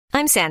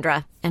I'm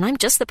Sandra, and I'm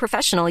just the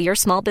professional your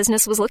small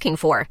business was looking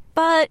for.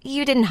 But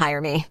you didn't hire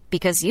me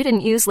because you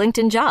didn't use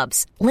LinkedIn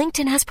Jobs.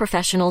 LinkedIn has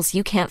professionals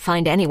you can't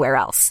find anywhere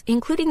else,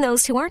 including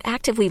those who aren't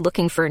actively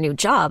looking for a new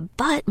job,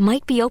 but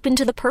might be open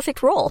to the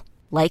perfect role,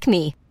 like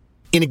me.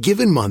 In a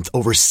given month,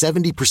 over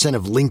 70%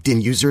 of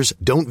LinkedIn users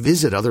don't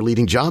visit other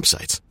leading job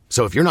sites.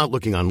 So if you're not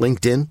looking on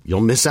LinkedIn,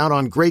 you'll miss out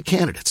on great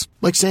candidates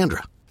like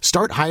Sandra.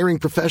 Start hiring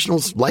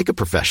professionals like a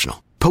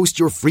professional. Post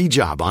your free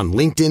job on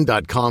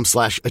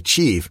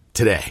linkedin.com/achieve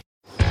today.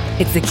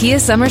 It's the Kia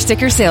Summer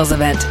Sticker Sales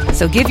Event,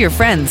 so give your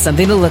friends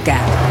something to look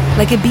at.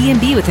 Like a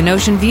B&B with an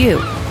ocean view,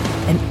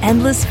 an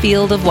endless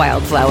field of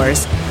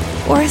wildflowers,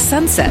 or a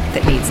sunset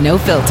that needs no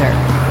filter.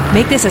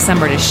 Make this a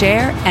summer to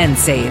share and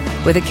save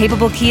with a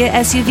capable Kia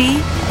SUV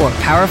or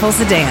powerful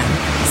sedan.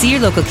 See your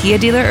local Kia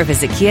dealer or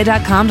visit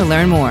kia.com to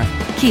learn more.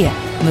 Kia,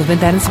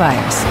 movement that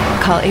inspires.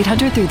 Call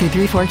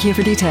 800-3334-KIA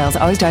for details.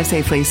 Always drive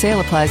safely. Sale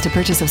applies to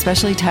purchase of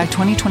specially tagged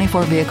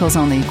 2024 vehicles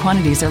only.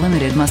 Quantities are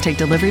limited. Must take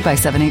delivery by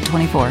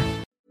 7/8/24.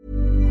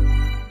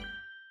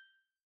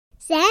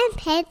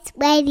 Sandpets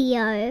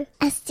Radio,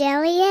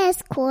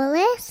 Australia's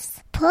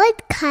coolest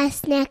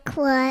podcast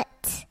network.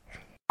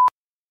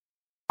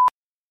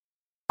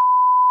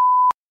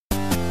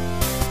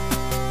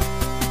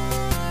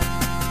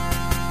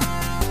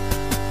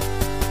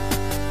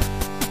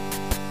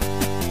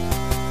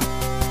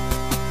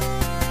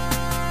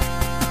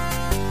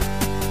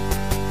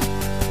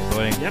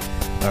 Yep.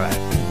 All right.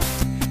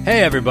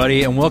 Hey,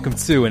 everybody, and welcome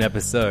to an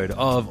episode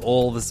of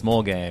All the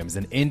Small Games,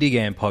 an indie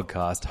game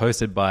podcast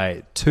hosted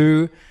by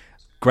two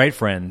great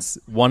friends,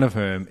 one of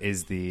whom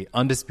is the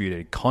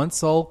undisputed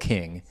console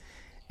king,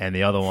 and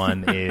the other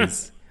one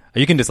is...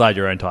 You can decide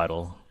your own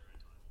title.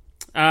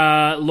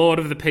 Lord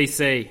of the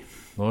PC.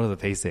 Lord of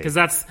the PC. Because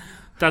that's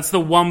the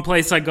one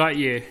place I got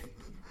you.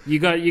 You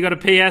got a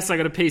PS, I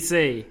got a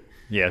PC.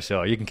 Yeah,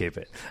 sure. You can keep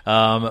it.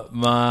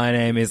 My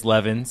name is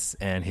Levins,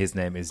 and his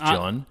name is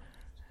John.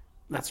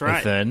 That's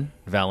right. Ethan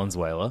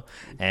Valenzuela.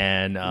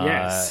 And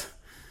yes.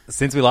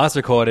 Since we last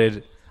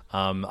recorded,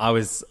 I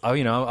was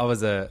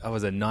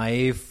a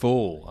naive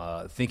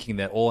fool, thinking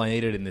that all I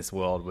needed in this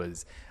world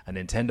was a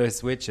Nintendo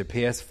Switch, a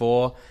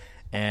PS4,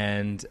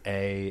 and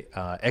a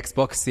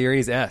Xbox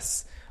Series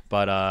S.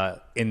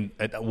 But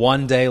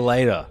one day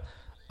later,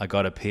 I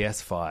got a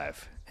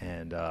PS5,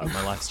 and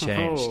my life's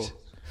changed.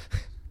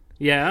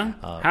 Yeah.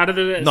 How did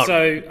it?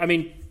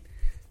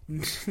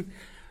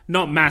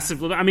 Not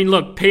massively. I mean,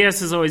 look, PS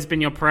has always been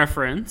your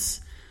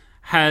preference.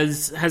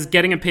 Has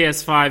getting a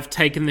PS5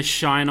 taken the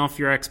shine off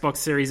your Xbox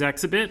Series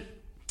X a bit?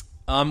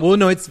 Well,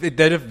 no,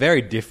 they're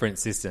very different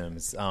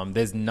systems.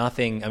 There's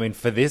nothing. I mean,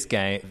 for this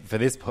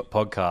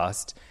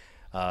podcast,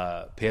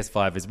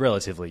 PS5 is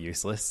relatively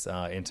useless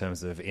in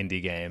terms of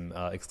indie game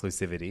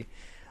exclusivity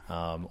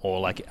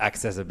or like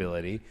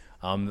accessibility.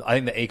 I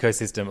think the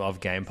ecosystem of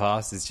Game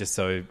Pass is just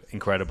so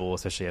incredible,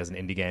 especially as an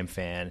indie game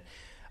fan.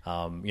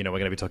 We're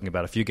going to be talking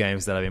about a few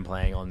games that I've been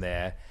playing on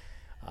there.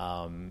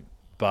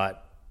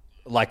 But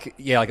like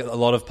a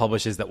lot of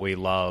publishers that we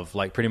love,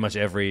 like pretty much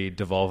every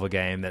Devolver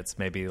game that's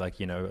maybe like,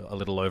 a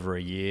little over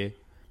a year,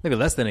 maybe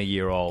less than a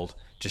year old,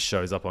 just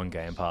shows up on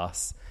Game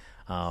Pass.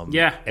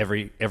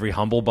 Every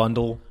Humble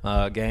Bundle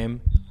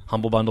game,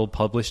 Humble Bundle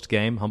published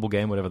game, Humble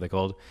Game, whatever they're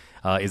called,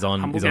 is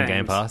on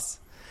Game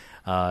Pass.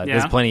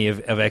 There's plenty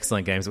of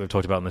excellent games that we've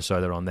talked about on the show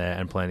that are on there,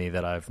 and plenty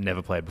that I've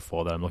never played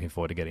before that I'm looking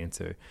forward to getting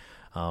into.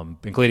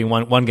 Including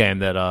one game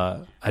that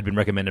had been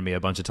recommended to me a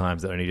bunch of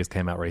times that only just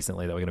came out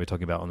recently that we're going to be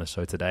talking about on the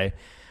show today.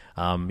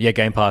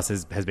 Game Pass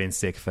has been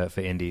sick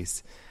for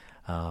indies.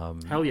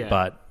 Hell yeah.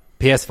 But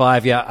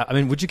PS5, I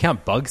mean, would you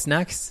count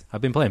Bugsnax?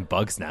 I've been playing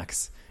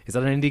Bugsnax. Is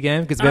that an indie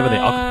game? Because we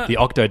have the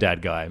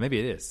Octodad guy. Maybe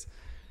it is.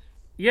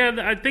 Yeah,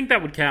 I think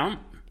that would count.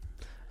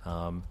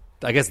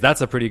 I guess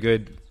that's a pretty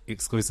good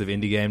exclusive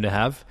indie game to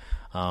have.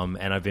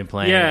 And I've been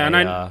playing... You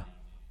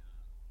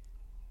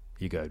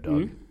go, dog.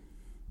 Mm-hmm.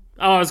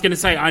 Oh, I was going to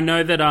say, I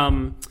know that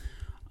I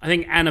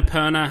think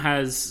Annapurna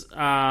has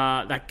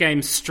that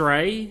game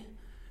Stray,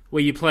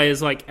 where you play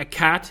as like a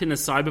cat in a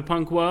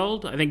cyberpunk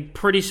world. I think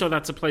pretty sure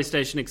that's a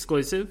PlayStation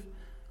exclusive.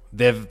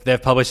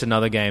 They've published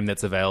another game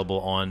that's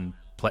available on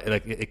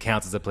it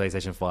counts as a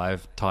PlayStation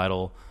 5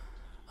 title.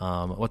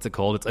 What's it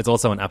called? It's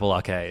also an Apple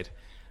Arcade.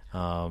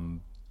 The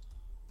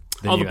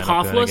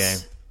Pathless game.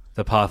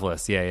 The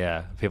Pathless,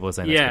 yeah. People are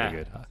saying that's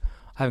pretty good. I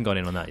haven't got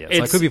in on that yet,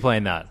 so I could be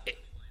playing that.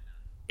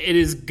 It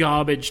is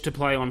garbage to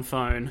play on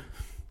phone.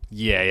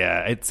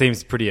 Yeah. It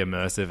seems pretty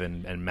immersive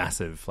and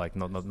massive. Like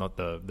not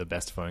the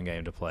best phone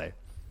game to play.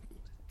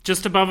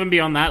 Just above and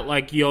beyond that,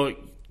 like a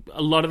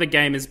lot of the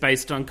game is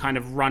based on kind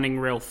of running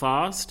real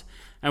fast,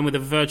 and with a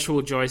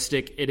virtual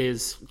joystick, it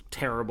is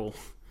terrible.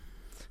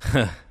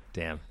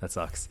 Damn, that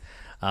sucks.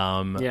 So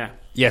I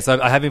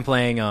have been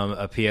playing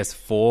a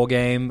PS4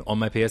 game on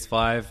my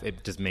PS5.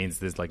 It just means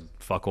there's like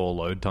fuck all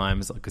load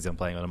times because I'm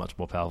playing on a much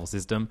more powerful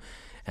system.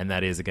 And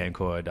that is a game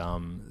called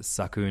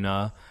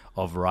Sakuna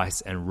of Rice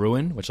and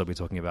Ruin, which I'll be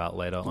talking about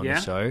later on the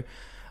show.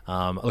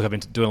 Look, I've been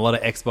doing a lot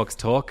of Xbox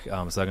talk, so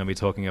I'm going to be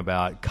talking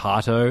about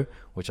Kato,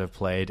 which I've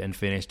played and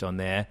finished on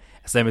there.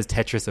 Same as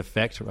Tetris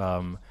Effect,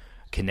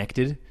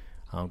 Connected,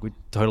 which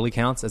totally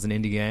counts as an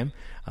indie game.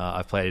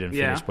 I've played and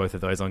finished both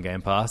of those on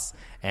Game Pass.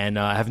 And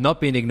I have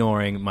not been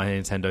ignoring my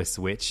Nintendo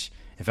Switch.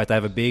 In fact, I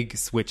have a big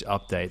Switch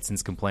update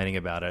since complaining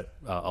about it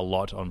a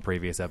lot on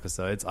previous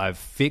episodes. I've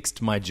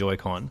fixed my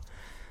Joy-Con.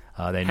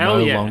 They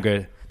no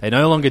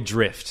longer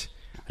drift.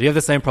 Do you have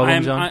the same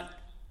problem, John?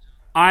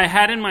 I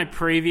had in my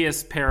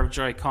previous pair of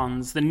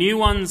Joy-Cons. The new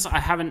ones, I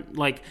haven't,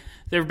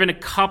 there have been a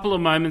couple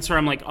of moments where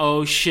I'm like,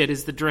 oh shit,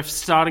 is the drift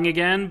starting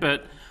again?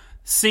 But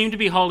seem to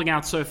be holding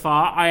out so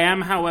far. I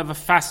am, however,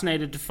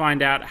 fascinated to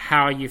find out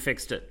how you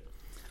fixed it.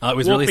 It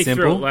was really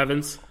simple. Through it,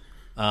 Levins.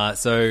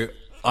 So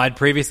I'd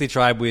previously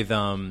tried with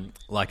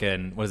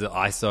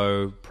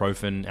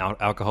isopropyl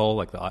alcohol,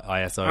 like the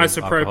ISO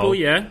isopropyl, alcohol.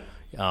 yeah.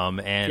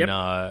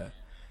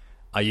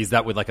 I used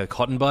that with like a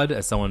cotton bud,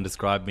 as someone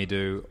described me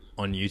do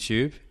on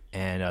YouTube,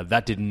 and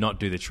that did not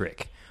do the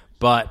trick.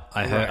 But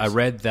I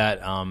read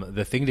that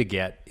the thing to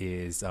get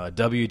is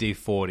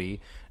WD-40,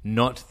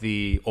 not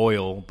the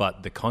oil,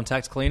 but the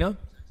contact cleaner.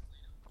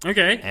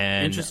 Okay,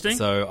 and interesting.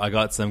 So I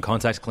got some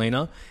contact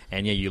cleaner,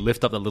 and you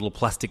lift up the little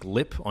plastic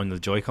lip on the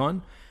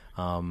Joy-Con,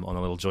 on the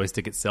little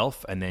joystick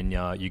itself, and then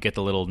you get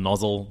the little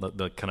nozzle,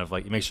 the kind of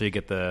like, you make sure you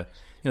get the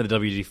the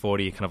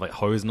WD-40 kind of like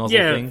hose nozzle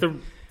thing. Yeah,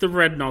 the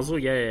red nozzle.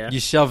 Yeah. You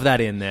shove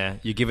that in there.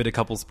 You give it a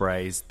couple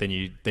sprays. Then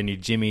you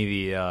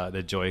jimmy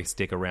the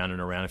joystick around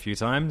and around a few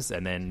times,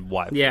 and then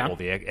wipe all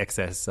the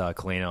excess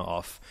cleaner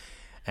off.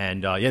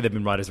 And they've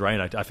been right as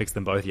rain. I fixed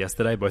them both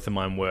yesterday. Both of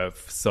mine were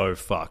so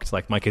fucked.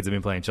 Like, my kids have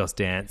been playing Just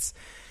Dance,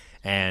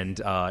 and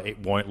it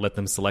won't let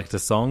them select a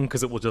song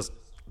because it will just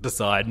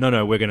decide,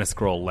 no, we're going to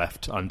scroll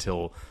left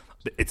until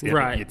it's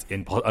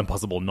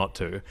impossible not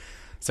to.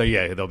 So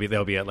they'll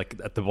be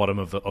at the bottom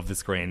of the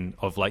screen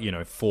of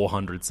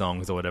 400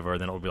 songs or whatever,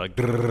 and then it'll be like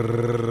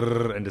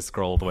and just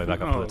scroll all the way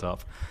back up to the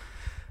top.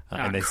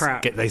 And they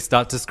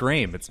start to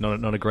scream. It's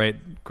not a great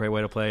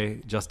way to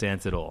play Just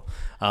Dance at all.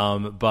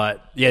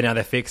 But now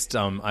they're fixed.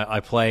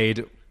 I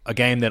played a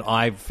game that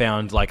I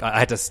found I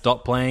had to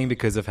stop playing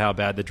because of how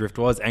bad the drift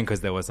was and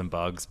because there were some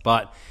bugs.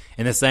 But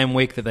in the same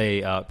week that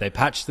they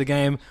patched the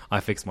game, I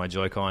fixed my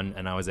Joy-Con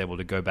and I was able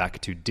to go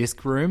back to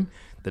Disc Room,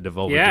 the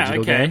Devolver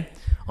Digital game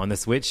on the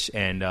Switch.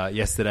 And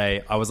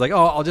yesterday I was like,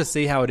 I'll just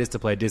see how it is to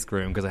play Disc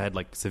Room, because I had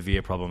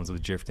severe problems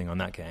with drifting on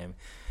that game.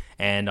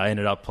 And I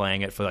ended up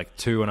playing it for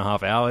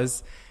 2.5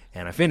 hours,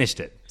 and I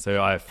finished it.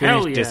 So I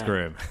finished Disc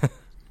Room.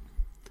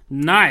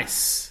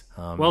 Nice.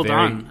 Well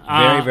done.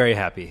 Very, very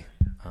happy.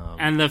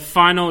 And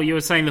you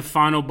were saying the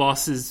final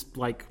boss is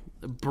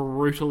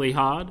brutally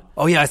hard?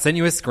 Oh yeah, I sent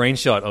you a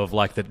screenshot of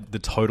the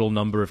total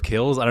number of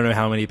kills. I don't know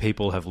how many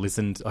people have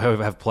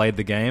have played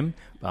the game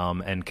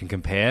and can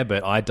compare,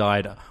 but I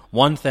died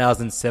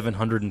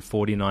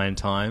 1,749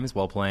 times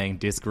while playing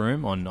Disc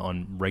Room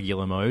on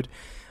regular mode.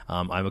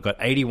 I got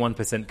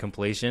 81%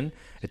 completion.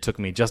 It took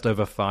me just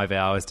over 5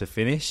 hours to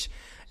finish.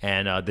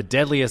 And the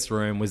deadliest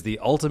room was the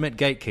Ultimate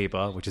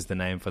Gatekeeper, which is the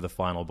name for the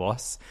final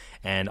boss.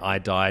 And I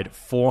died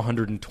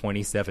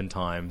 427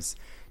 times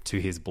to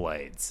his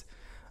blades.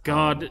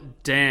 God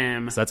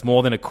damn. So that's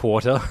more than a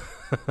quarter.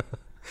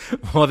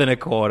 More than a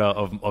quarter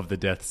of the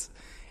deaths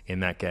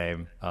in that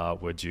game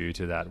were due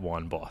to that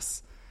one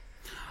boss.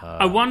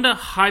 I wonder,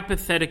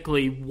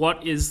 hypothetically,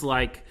 what is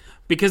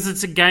because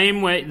it's a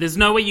game where there's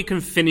no way you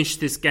can finish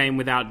this game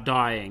without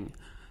dying.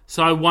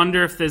 So I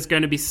wonder if there's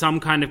going to be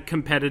some kind of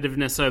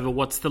competitiveness over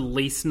what's the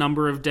least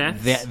number of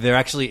deaths. There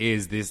actually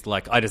is this,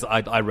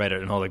 I read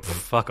it and I was like,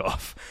 fuck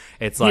off.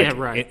 It's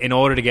in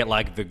order to get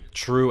the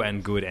true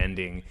and good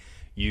ending,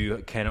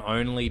 you can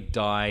only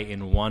die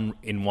in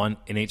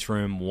each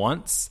room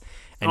once,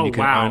 and you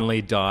can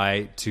only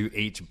die to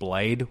each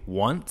blade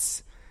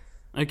once.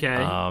 Okay.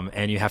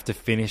 And you have to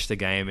finish the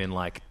game in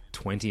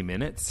 20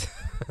 minutes.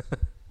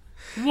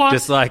 What?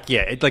 Just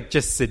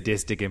just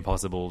sadistic,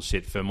 impossible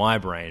shit for my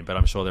brain. But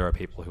I'm sure there are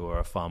people who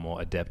are far more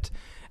adept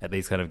at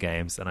these kind of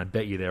games, and I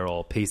bet you they're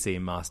all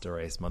PC Master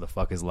Race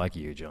motherfuckers like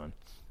you, John.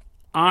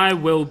 I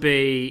will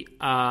be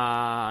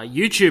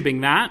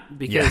YouTubing that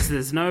because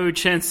there's no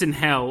chance in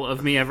hell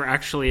of me ever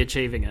actually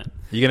achieving it.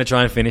 You going to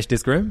try and finish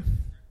Disc Room?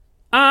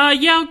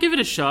 I'll give it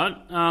a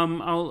shot.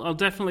 I'll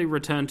definitely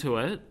return to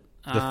it.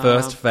 The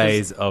first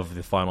phase of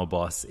the final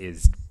boss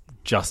is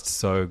just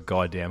so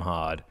goddamn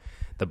hard.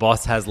 The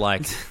boss has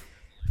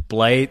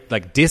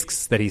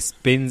discs that he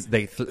spins,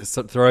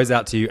 throws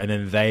out to you, and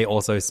then they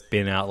also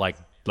spin out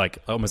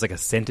almost like a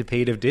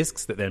centipede of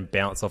discs that then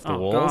bounce off the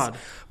walls. God.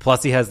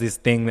 Plus, he has this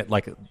thing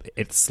that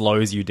it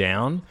slows you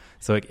down.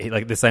 So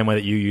the same way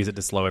that you use it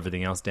to slow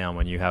everything else down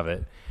when you have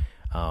it.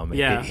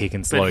 He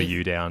can slow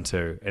you down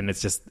too, and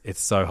it's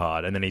so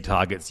hard. And then he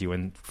targets you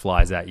and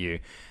flies at you.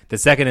 The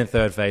second and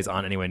third phase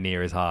aren't anywhere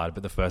near as hard,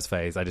 but the first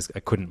phase I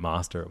couldn't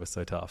master. It was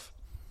so tough.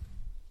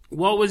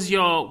 What was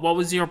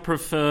your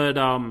preferred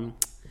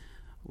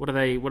what are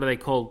they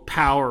called,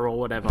 power or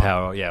whatever?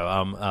 Power,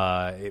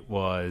 yeah. It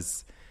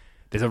was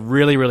There's a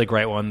really, really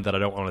great one that I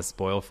don't want to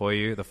spoil for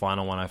you. The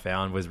final one I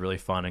found was really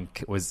fun and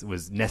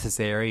was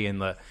necessary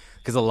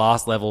because the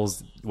last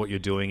levels, what you're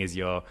doing is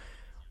you're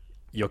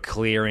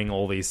clearing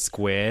all these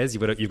squares.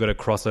 You've got to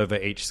cross over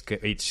each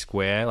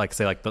square. Like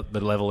say, like the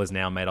level is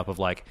now made up of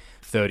like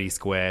 30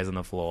 squares on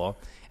the floor,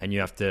 and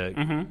you have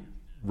to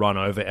run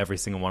over every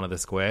single one of the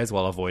squares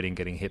while avoiding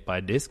getting hit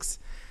by discs.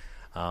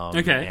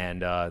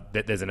 And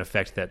there's an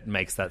effect that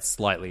makes that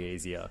slightly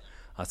easier.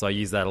 So I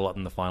use that a lot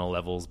in the final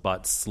levels,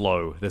 but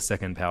slow, the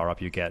second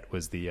power-up you get,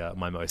 was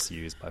my most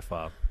used by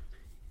far.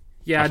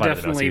 Yeah, I find definitely.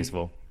 it the most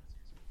useful.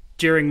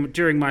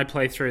 During my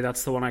playthrough,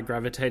 that's the one I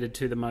gravitated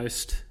to the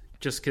most,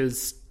 just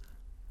because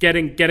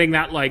getting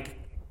that like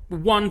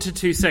 1 to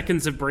 2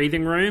 seconds of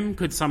breathing room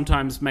could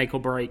sometimes make or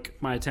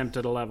break my attempt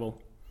at a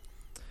level.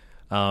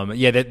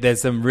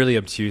 There's some really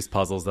obtuse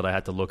puzzles that I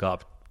had to look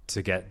up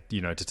to get,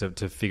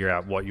 to figure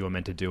out what you were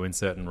meant to do in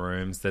certain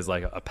rooms. There's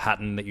like a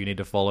pattern that you need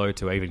to follow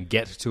to even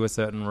get to a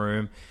certain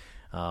room,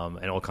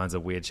 and all kinds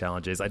of weird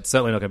challenges. It's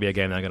certainly not going to be a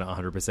game that I'm going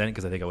to 100%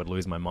 because I think I would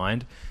lose my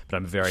mind, but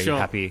I'm very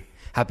happy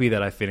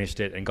that I finished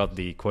it and got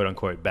the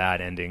quote-unquote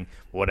bad ending.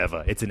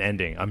 Whatever, it's an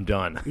ending. I'm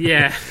done.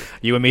 Yeah.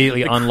 You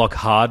immediately unlock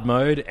hard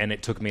mode, and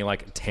it took me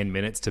like 10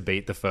 minutes to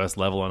beat the first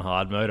level on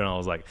hard mode, and I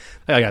was like,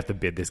 I have to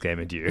bid this game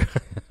adieu.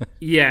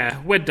 Yeah,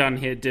 we're done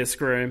here,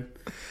 Disc Room.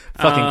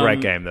 Fucking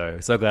great game, though.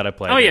 So glad I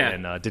played it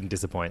and didn't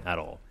disappoint at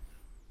all.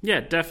 Yeah,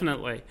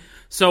 definitely.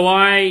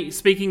 So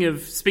speaking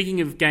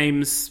of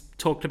games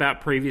talked about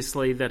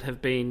previously that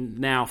have been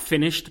now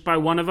finished by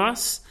one of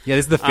us. Yeah,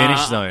 this is the finish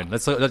zone.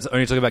 Let's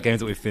only talk about games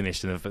that we've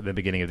finished in the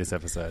beginning of this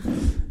episode.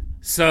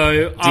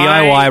 So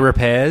DIY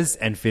repairs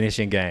and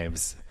finishing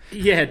games.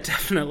 Yeah,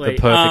 definitely.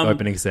 The perfect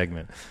opening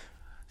segment.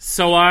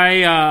 So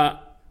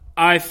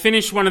I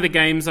finished one of the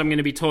games I'm going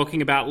to be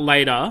talking about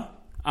later,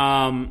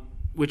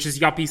 which is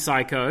Yuppie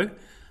Psycho,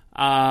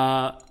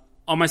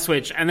 on my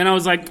Switch. And then I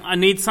was like, I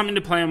need something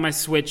to play on my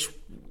Switch,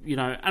 and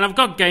I've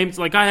got games,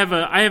 like I have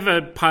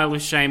a pile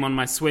of shame on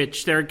my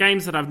Switch. There are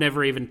games that I've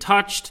never even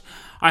touched.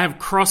 I have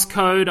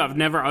Crosscode, I've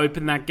never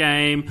opened that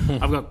game.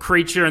 I've got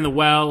Creature in the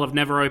Well, I've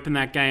never opened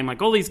that game.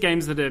 Like all these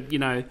games that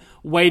are,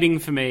 waiting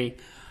for me.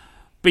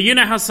 But you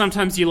know how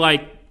sometimes you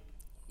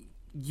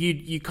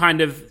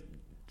kind of,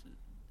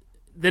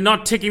 they're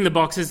not ticking the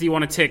boxes you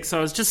want to tick. So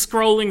I was just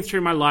scrolling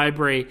through my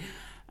library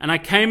and I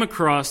came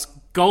across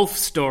Golf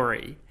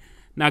Story.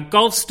 Now,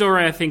 Golf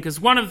Story, I think, is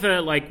one of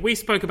the, we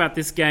spoke about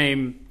this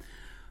game.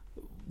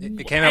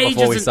 It came out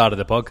before we started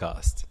the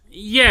podcast.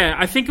 Yeah,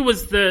 I think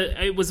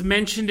it was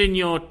mentioned in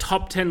your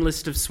top 10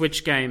 list of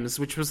Switch games,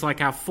 which was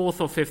like our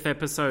 4th or 5th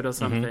episode or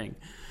something.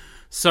 Mm-hmm.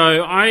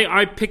 So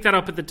I picked that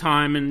up at the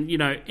time and,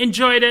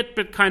 enjoyed it,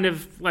 but kind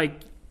of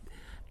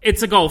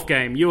it's a golf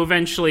game. You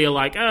eventually are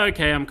like, oh,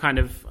 okay,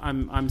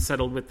 I'm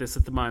settled with this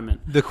at the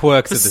moment. The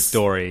quirks of the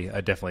story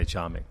are definitely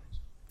charming.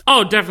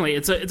 Oh, definitely.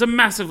 It's a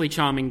massively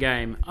charming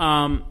game.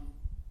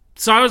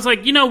 So I was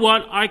like, you know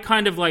what?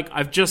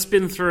 I've just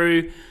been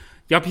through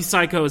Yuppie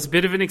Psycho. Is a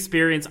bit of an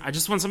experience. I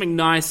just want something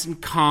nice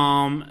and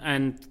calm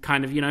and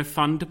kind of,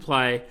 fun to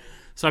play.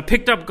 So I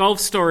picked up Golf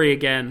Story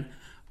again.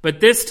 But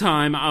this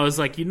time I was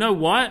like, you know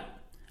what?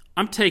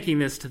 I'm taking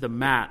this to the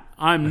mat.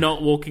 I'm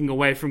not walking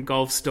away from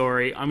Golf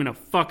Story. I'm going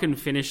to fucking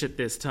finish it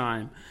this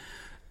time.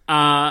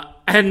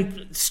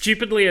 And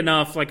stupidly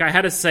enough, I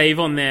had a save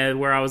on there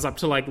where I was up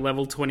to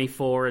level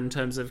 24 in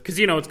terms of, because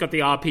it's got the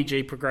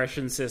RPG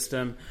progression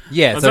system.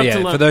 Yeah,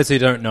 for those who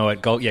don't know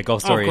it,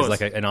 Golf Story is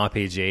an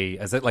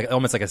RPG, is it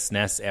almost like a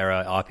SNES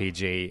era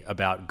RPG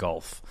about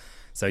golf.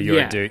 So you're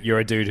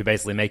a dude who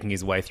basically making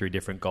his way through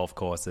different golf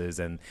courses,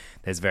 and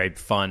there's very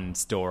fun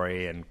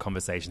story and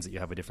conversations that you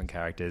have with different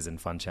characters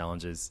and fun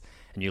challenges,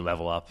 and you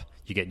level up,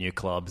 you get new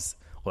clubs,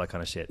 all that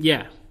kind of shit.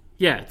 Yeah,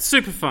 it's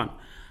super fun.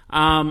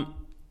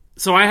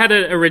 So I had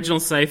an original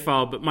save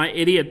file, but my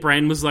idiot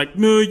brain was like,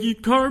 no, you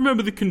can't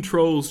remember the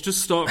controls,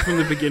 just start from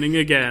the beginning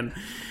again.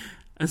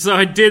 And so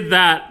I did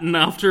that, and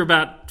after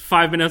about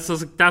 5 minutes, I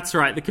was like, that's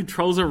right, the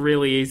controls are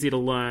really easy to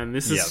learn.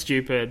 This is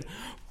stupid.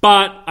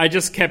 But I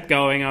just kept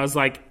going. I was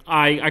like,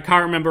 I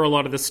can't remember a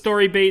lot of the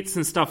story beats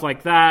and stuff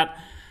like that.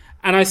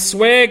 And I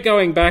swear,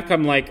 going back,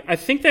 I'm like, I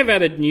think they've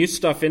added new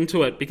stuff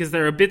into it, because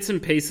there are bits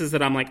and pieces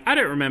that I'm like, I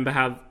don't remember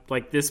how,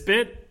 this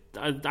bit.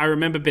 I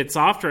remember bits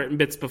after it and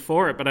bits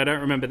before it, but I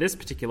don't remember this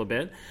particular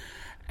bit.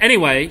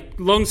 Anyway,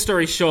 long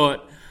story short,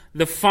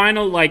 the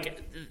final,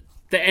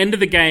 the end of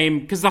the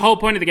game, because the whole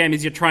point of the game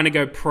is you're trying to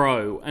go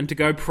pro, and to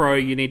go pro,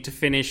 you need to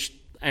finish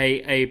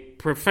a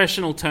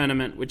professional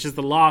tournament, which is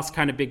the last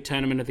kind of big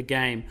tournament of the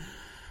game.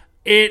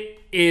 It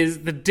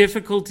is the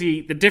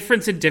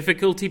difference in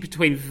difficulty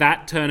between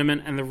that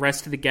tournament and the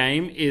rest of the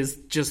game is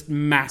just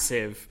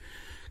massive.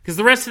 Because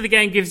the rest of the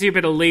game gives you a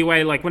bit of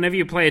leeway. Whenever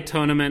you play a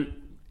tournament,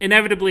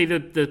 inevitably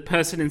the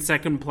person in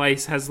second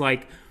place has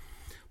 +3,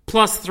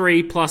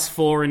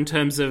 +4 in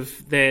terms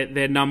of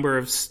their number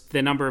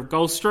of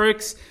goal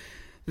strokes.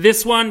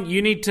 This one,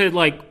 you need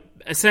to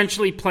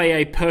essentially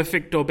play a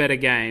perfect or better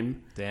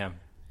game. Damn.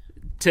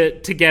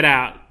 To get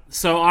out.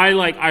 So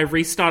I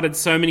restarted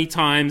so many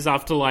times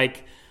after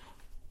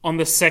on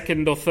the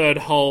second or third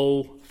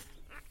hole,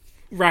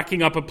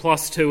 racking up a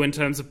 +2 in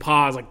terms of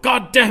par. I was like,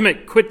 God damn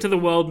it, quit to the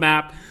world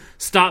map,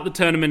 start the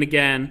tournament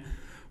again.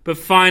 But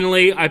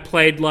finally, I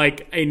played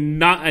like a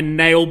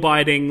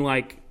nail-biting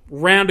like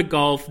round of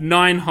golf,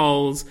 9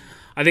 holes.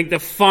 I think the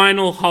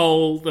final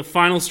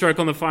stroke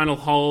on the final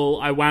hole,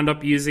 I wound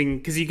up using,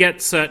 because you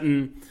get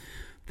certain...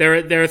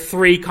 There are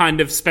 3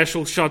 kind of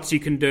special shots you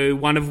can do,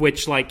 one of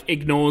which like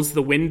ignores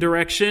the wind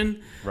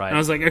direction. Right. And I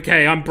was like,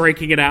 okay, I'm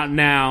breaking it out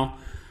now.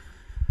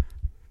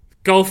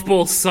 Golf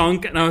ball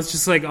sunk, and I was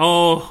just like,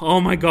 oh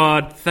my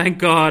God, thank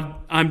God,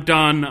 I'm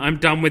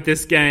done with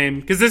this game.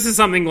 Because this is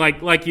something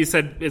like you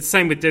said, it's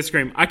same with Disc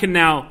Cream.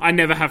 I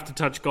never have to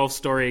touch Golf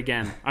Story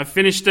again. I've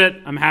finished it,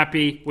 I'm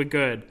happy, we're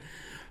good.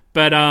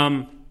 But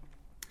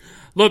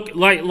look,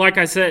 like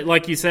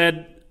you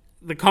said,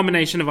 the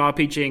combination of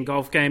RPG and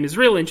golf game is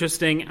real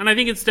interesting, and I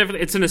think it's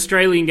an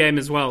Australian game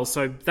as well,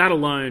 so that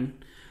alone,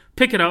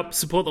 pick it up,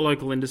 support the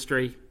local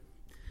industry.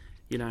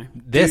 You know,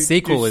 their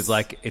sequel is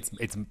like it's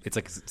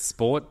like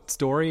Sport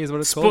Story is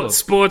what it's called.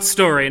 Sports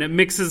Story, and it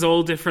mixes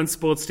all different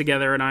sports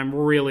together, and I'm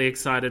really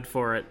excited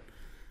for it.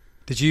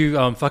 Did you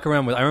fuck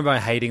around with? I remember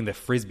hating the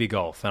frisbee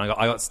golf, and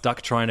I got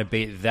stuck trying to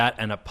beat that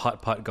and a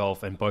putt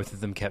golf, and both of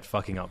them kept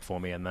fucking up for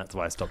me, and that's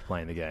why I stopped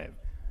playing the game.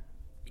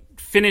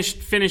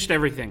 Finished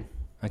everything.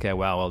 Okay,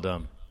 wow, well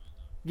done.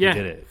 Yeah,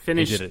 you did it.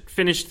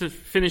 Finished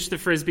the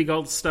frisbee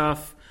golf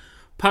stuff.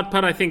 Putt.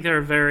 I think there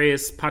are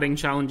various putting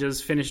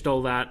challenges. Finished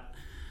all that.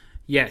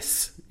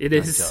 Yes, it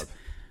is. Nice job.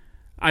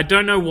 I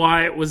don't know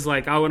why it was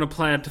like, I want to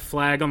plant a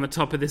flag on the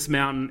top of this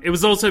mountain. It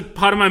was also,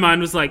 part of my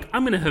mind was like,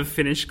 I'm going to have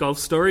finished Golf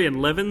Story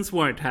and Levins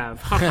won't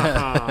have. Ha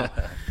ha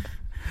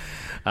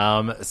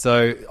ha.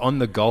 So on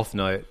the golf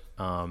note,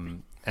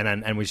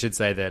 and we should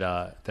say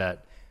that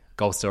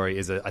Golf Story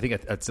is I think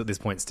at this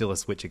point still a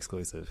Switch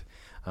exclusive.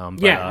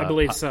 I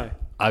believe so.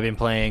 I've been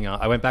playing.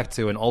 I went back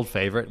to an old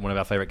favorite, one of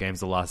our favorite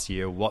games of last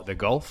year, What the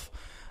Golf,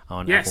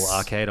 on Apple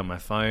Arcade on my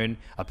phone.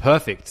 A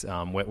perfect,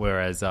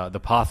 whereas The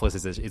Pathless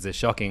is a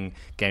shocking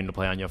game to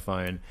play on your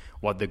phone.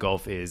 What the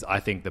Golf is, I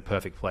think the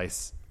perfect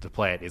place to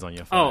play it is on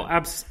your phone.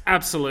 Oh,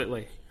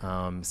 absolutely.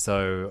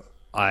 So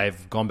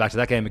I've gone back to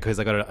that game because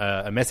I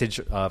got a message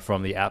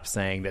from the app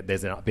saying that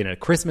there's been a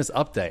Christmas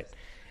update.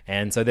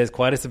 And so there's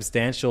quite a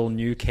substantial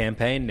new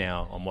campaign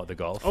now on What the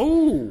Golf.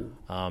 Oh,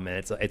 and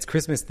it's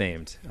Christmas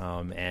themed,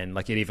 and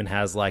like it even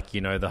has like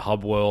the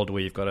hub world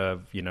where you've got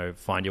to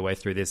find your way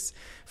through this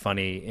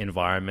funny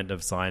environment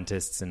of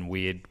scientists and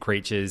weird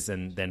creatures,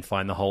 and then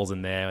find the holes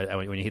in there. And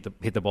when you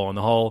hit the ball in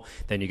the hole,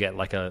 then you get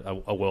like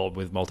a world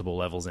with multiple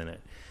levels in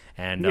it,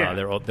 and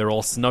they're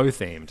all snow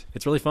themed.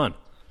 It's really fun.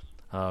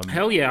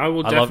 Hell yeah, I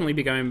will definitely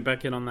be going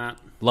back in on that.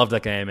 Loved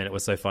that game, and it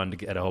was so fun to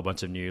get a whole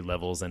bunch of new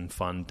levels and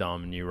fun,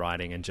 dumb, new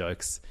writing and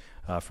jokes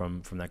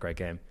from that great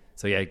game.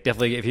 So yeah,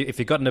 definitely, if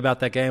you've gotten about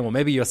that game, or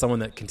maybe you're someone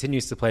that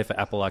continues to play for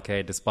Apple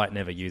Arcade despite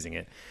never using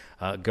it,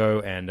 go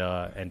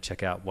and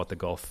check out What the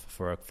Golf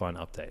for a fun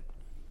update.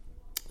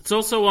 It's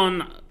also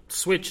on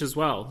Switch as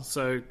well,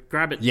 so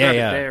grab it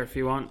there if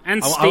you want.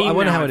 And Steam. I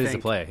wonder how it is to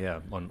play,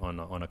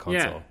 on a console.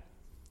 Yeah.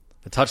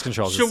 The touch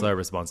controls are so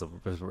responsive.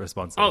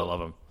 I love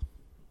them.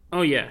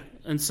 Oh yeah,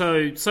 and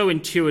so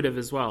intuitive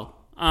as well.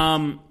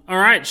 All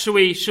right, shall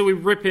we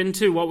rip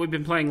into what we've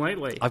been playing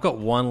lately? I've got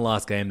one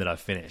last game that I've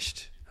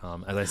finished.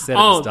 As I said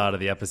at the start of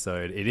the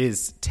episode, it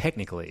is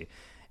technically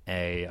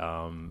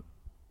an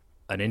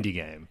indie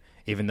game,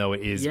 even though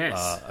it is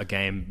a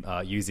game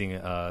using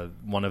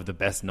one of the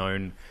best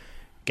known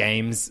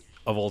games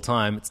of all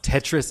time. It's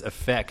Tetris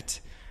Effect.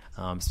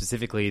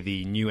 Specifically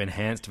the new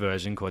enhanced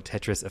version called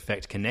Tetris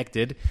Effect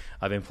Connected.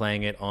 I've been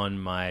playing it on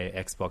my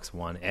Xbox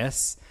One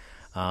S.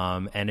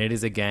 And it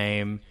is a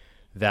game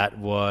that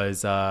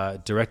was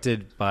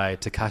directed by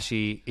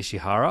Takashi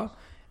Ishihara,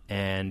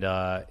 and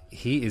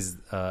he is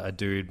a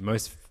dude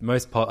most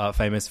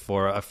famous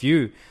for a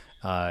few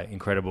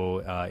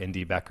incredible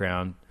indie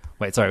background.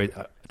 Wait, sorry,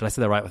 did I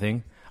say the right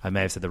thing? I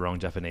may have said the wrong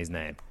Japanese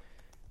name.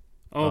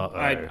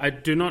 I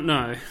do not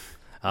know.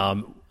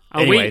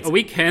 Anyway, are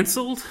we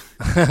cancelled?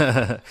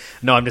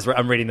 No,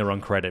 I'm reading the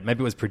wrong credit. Maybe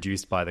it was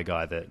produced by the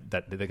guy the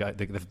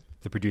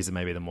producer,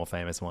 maybe the more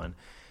famous one.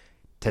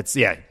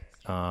 Here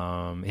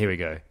we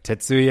go.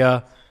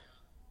 Tetsuya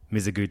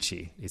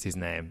Mizuguchi is his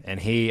name, and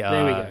he's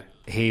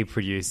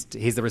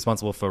the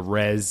responsible for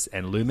Rez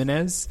and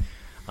Lumines,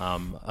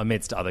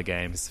 amidst other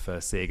games for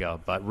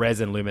Sega. But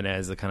Rez and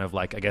Lumines are kind of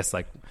like, I guess,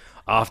 like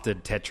after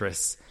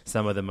Tetris,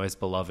 some of the most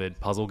beloved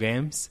puzzle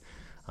games.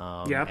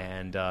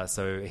 And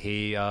so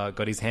he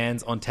got his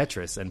hands on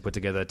Tetris and put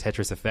together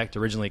Tetris Effect.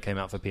 Originally it came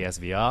out for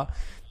PSVR,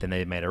 then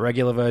they made a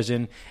regular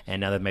version, and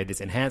now they've made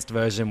this enhanced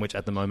version, which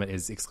at the moment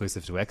is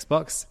exclusive to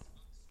Xbox.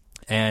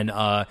 And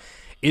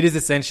it is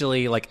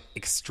essentially like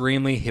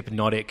extremely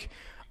hypnotic,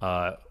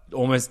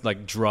 almost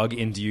like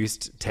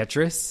drug-induced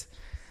Tetris.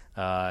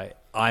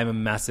 I'm a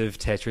massive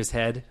Tetris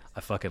head.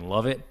 I fucking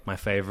love it. My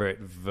favorite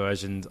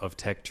version of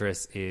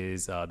Tetris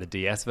is the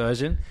DS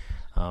version,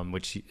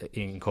 which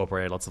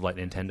incorporated lots of like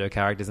Nintendo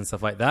characters and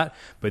stuff like that.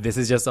 But this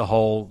is just a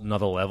whole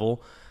another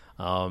level.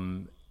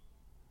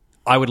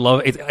 I would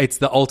love it. It's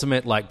the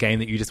ultimate like game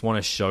that you just want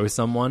to show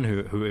someone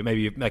who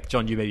maybe like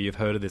John, you've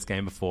heard of this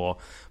game before,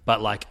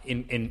 but like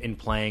in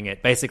playing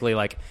it, basically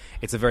like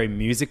it's a very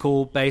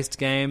musical based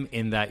game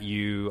in that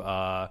you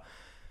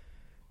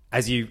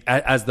as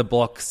the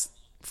blocks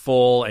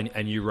fall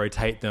and you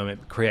rotate them,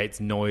 it creates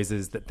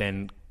noises that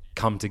then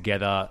come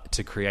together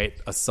to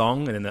create a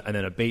song, and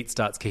then a beat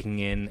starts kicking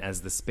in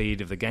as the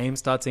speed of the game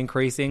starts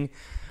increasing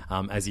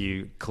as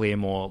you clear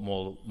more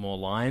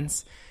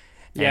lines.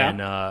 Yeah.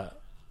 And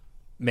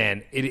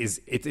man,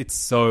 it's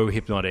so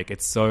hypnotic.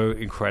 It's so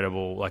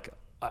incredible. Like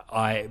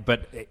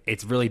but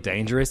it's really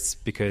dangerous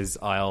because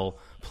I'll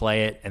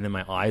play it and then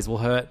my eyes will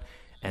hurt,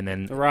 and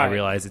then I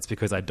realize it's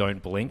because I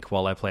don't blink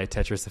while I play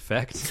Tetris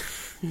Effect.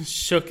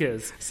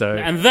 Shookers. So,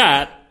 and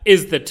that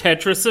is the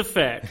Tetris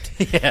Effect.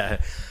 Yeah.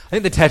 I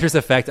think the Tetris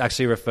Effect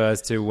actually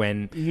refers to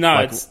when... No,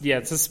 like,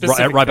 it's a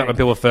specific right back when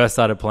people first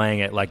started playing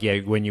it, like, yeah,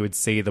 when you would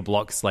see the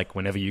blocks, like,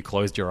 whenever you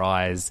closed your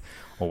eyes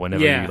or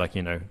whenever you, like,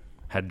 you know,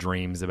 had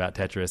dreams about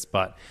Tetris.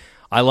 But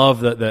I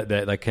love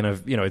the like, kind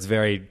of, you know, it's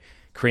very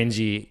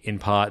cringy in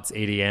parts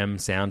EDM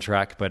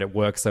soundtrack, but it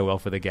works so well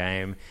for the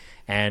game.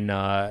 And,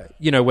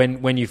 you know,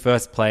 when you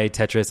first play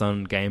Tetris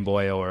on Game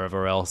Boy or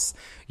wherever else,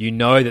 you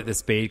know that the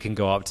speed can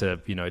go up to,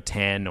 you know,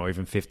 10 or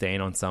even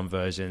 15 on some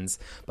versions,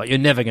 but you're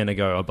never going to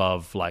go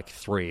above, like,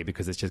 3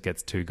 because it just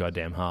gets too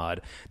goddamn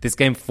hard. This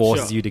game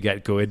forces you to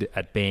get good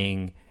at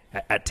being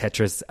at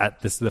Tetris at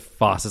the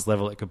fastest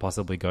level it could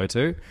possibly go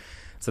to.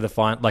 So there's,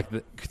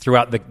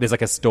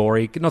 like, a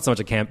story, not so much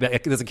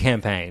there's a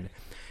campaign.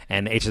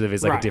 And each of them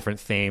is like a different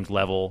themed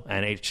level,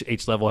 and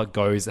each level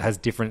has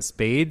different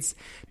speeds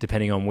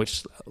depending on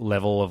which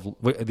level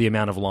of the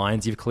amount of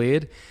lines you've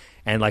cleared.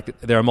 And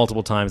like there are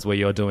multiple times where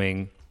you're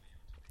doing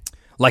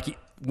like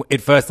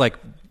it first, like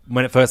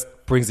when it first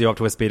brings you up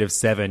to a speed of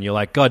 7, you're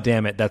like, God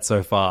damn it, that's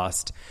so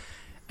fast.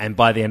 And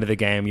by the end of the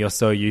game, you're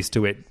so used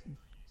to it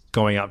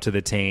going up to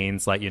the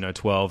teens, like, you know,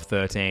 12,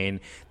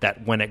 13,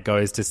 that when it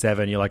goes to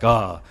 7, you're like,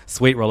 oh,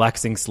 sweet,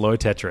 relaxing, slow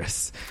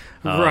Tetris.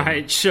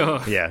 Right,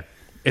 sure. Yeah.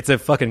 It's a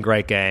fucking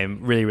great game,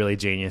 really, really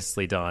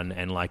geniusly done,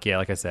 and like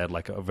I said,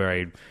 like a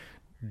very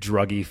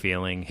druggy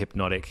feeling,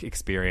 hypnotic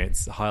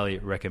experience. Highly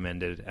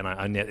recommended. And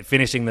I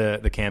finishing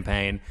the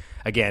campaign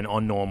again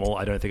on normal.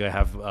 I don't think I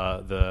have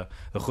the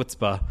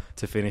chutzpah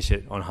to finish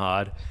it on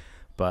hard,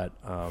 but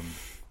I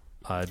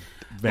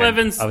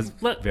was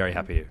very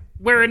happy.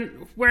 We're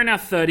in our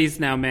 30s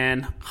now,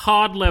 man.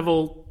 Hard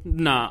level,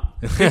 nah.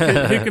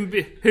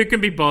 Who can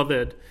be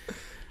bothered?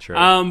 True.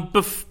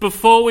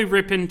 Before we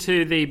rip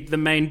into the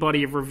main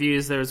body of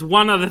reviews, there's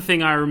one other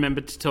thing I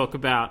remembered to talk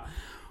about,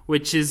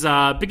 which is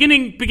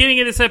beginning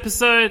of this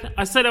episode,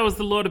 I said I was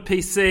the Lord of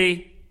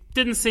PC.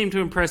 Didn't seem to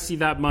impress you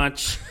that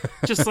much.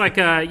 Just like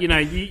you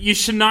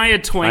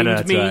Shania Twained I know,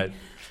 that's me. right.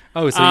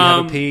 Oh, so you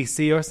have a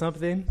PC or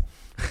something?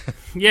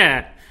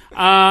 Yeah.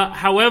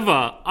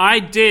 However, I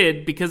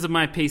did, because of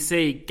my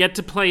PC, get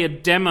to play a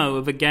demo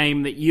of a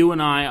game that you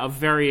and I are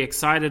very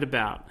excited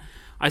about.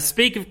 I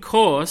speak, of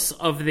course,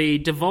 of the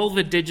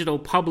Devolver Digital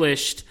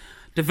published,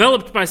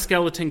 developed by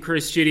Skeleton Crew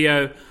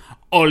Studio,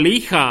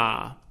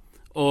 Olija,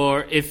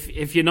 or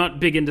if you're not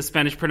big into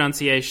Spanish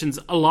pronunciations,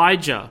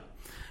 Elijah.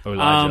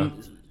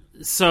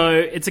 So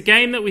it's a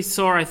game that we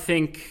saw, I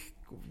think,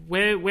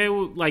 where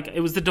like it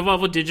was the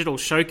Devolver Digital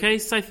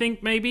Showcase, I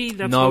think, maybe.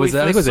 That's where we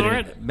first saw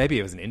it. Maybe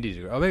it was an indie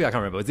director. Or maybe I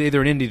can't remember. It's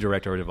either an indie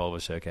director or a Devolver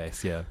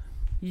Showcase. Yeah.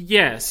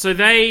 Yeah, so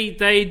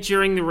they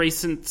during the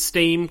recent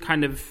Steam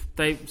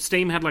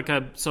Steam had like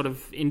a sort of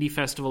indie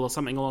festival or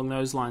something along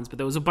those lines, but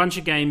there was a bunch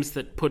of games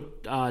that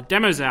put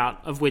demos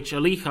out, of which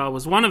Olija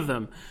was one of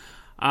them.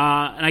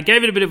 And I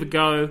gave it a bit of a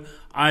go.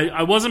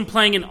 I wasn't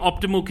playing in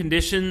optimal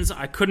conditions.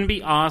 I couldn't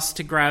be asked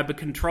to grab a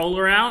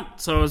controller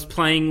out, so I was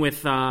playing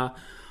with the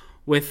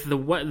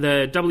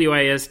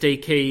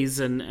WASD keys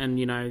and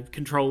you know,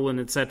 control and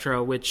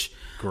etc., which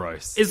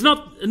gross is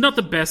not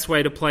the best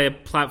way to play a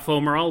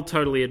platformer. I'll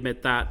totally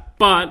admit that.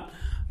 But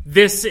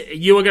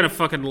you are going to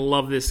fucking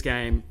love this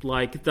game.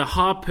 Like the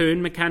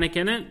harpoon mechanic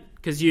in it,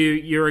 because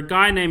you're a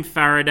guy named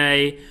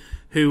Faraday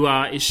who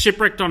is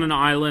shipwrecked on an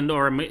island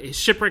or is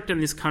shipwrecked in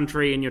this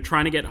country, and you're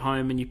trying to get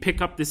home, and you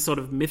pick up this sort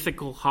of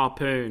mythical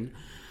harpoon,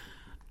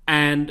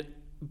 and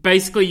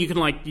basically you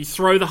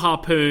throw the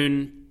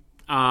harpoon.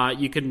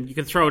 You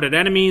can throw it at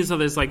enemies, or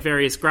there's like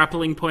various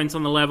grappling points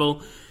on the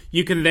level.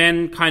 You can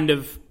then kind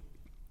of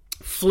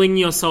fling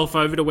yourself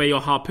over to where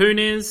your harpoon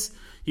is.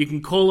 You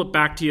can call it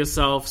back to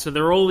yourself. So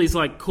there are all these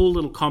like cool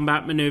little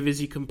combat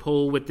maneuvers you can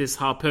pull with this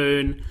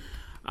harpoon.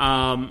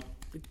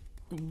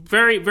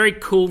 Very, very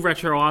cool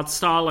retro art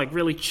style, like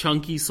really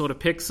chunky sort of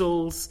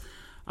pixels.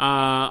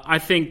 I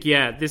think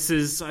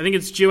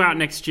it's due out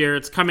next year.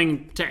 It's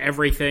coming to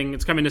everything.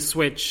 It's coming to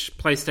Switch,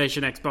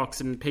 PlayStation,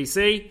 Xbox, and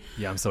PC.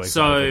 Yeah, I'm so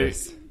excited for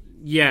this.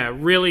 Yeah,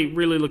 really,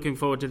 really looking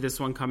forward to this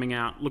one coming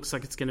out. Looks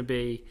like it's going to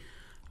be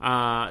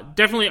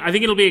definitely. I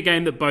think it'll be a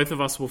game that both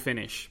of us will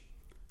finish.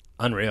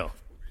 Unreal.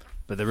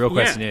 But the real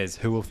question is,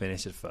 who will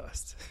finish it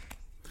first?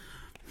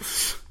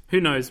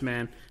 Who knows,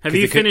 man? Have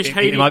you finished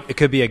Hades? It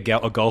could be a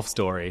golf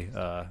story.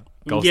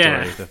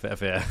 Story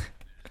affair.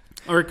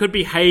 Or it could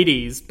be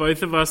Hades.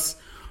 Both of us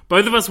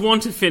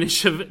want to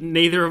finish it.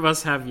 Neither of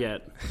us have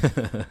yet.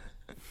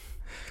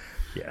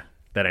 Yeah,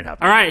 that ain't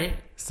happening. All right.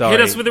 Sorry,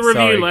 hit us with a review,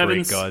 sorry,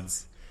 Levins. Greek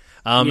gods.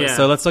 Yeah.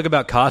 So let's talk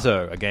about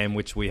Kato, a game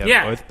which we have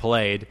Yeah. both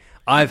played.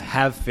 I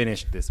have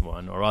finished this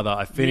one, or rather,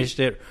 I finished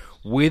it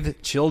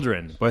with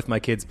children. Both my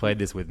kids played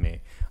this with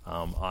me.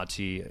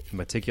 Archie, in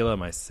particular,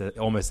 my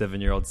almost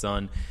 7-year-old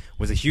son,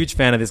 was a huge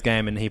fan of this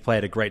game, and he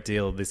played a great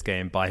deal of this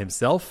game by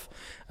himself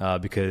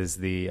because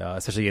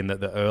especially in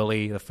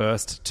the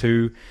first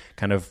two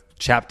kind of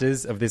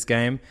chapters of this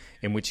game,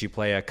 in which you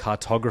play a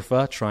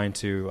cartographer trying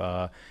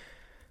to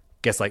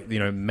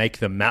make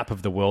the map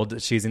of the world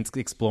that she's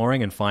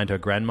exploring and find her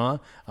grandma.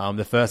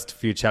 The first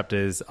few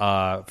chapters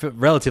are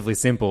relatively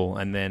simple,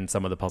 and then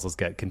some of the puzzles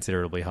get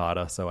considerably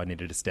harder, so I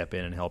needed to step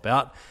in and help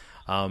out.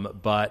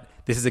 But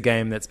this is a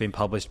game that's been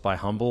published by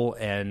Humble,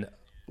 and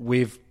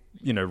we've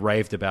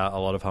raved about a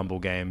lot of Humble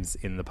games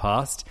in the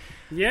past.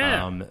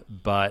 Yeah.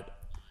 But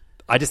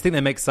I just think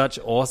they make such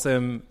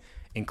awesome,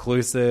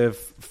 inclusive,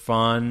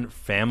 fun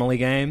family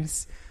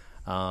games.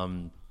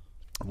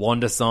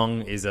 Wanda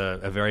Song is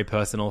a very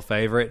personal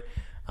favorite.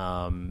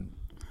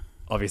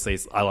 Obviously,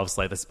 I love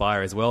Slay the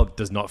Spire as well. It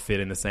does not fit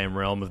in the same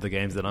realm of the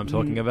games that I'm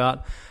talking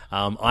about.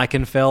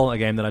 Iconfell, a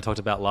game that I talked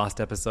about last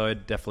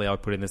episode, definitely I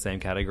would put in the same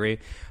category.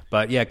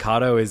 But yeah,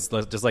 Kato is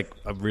just like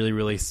a really,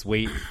 really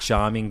sweet,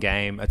 charming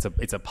game.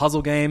 It's a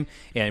puzzle game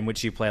in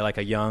which you play like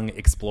a young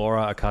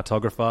explorer, a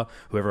cartographer,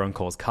 who everyone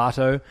calls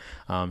Kato.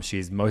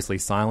 She's mostly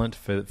silent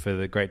for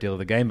the great deal of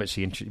the game, but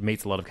she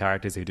meets a lot of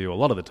characters who do a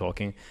lot of the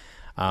talking.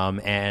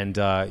 And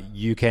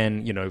you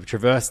can,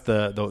 traverse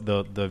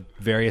the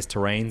various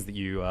terrains that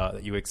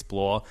you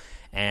explore,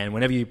 and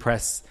whenever you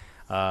press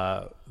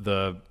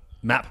the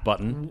map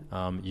button,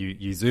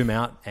 you zoom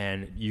out,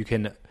 and you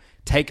can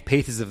take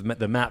pieces of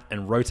the map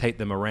and rotate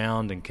them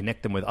around and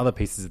connect them with other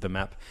pieces of the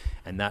map,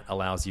 and that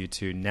allows you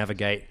to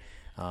navigate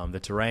the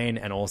terrain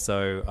and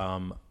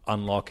also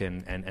unlock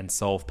and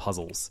solve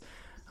puzzles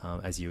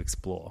as you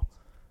explore.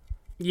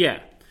 Yeah.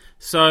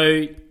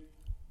 So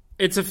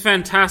it's a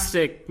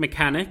fantastic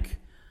mechanic.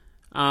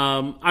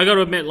 I got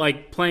to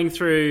admit, playing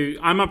through,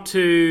 I'm up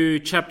to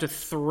chapter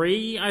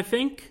 3, I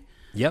think.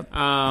 Yep.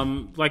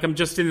 I'm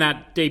just in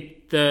that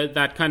deep,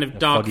 that kind of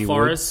dark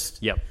forest.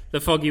 Yep. The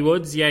foggy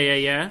woods.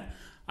 Yeah.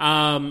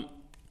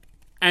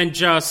 And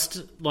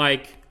just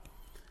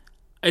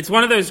it's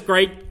one of those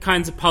great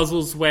kinds of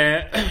puzzles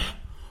where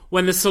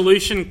when the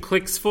solution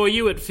clicks for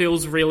you, it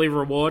feels really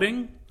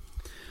rewarding.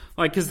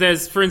 Because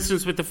there's, for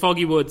instance, with the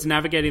foggy woods,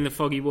 navigating the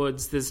foggy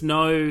woods, there's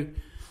no,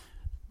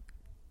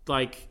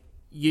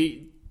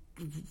 you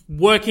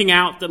working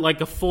out that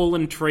a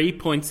fallen tree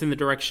points in the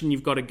direction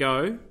you've got to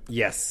go.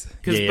 Yes.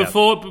 Because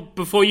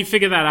before you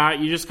figure that out,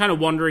 you're just kind of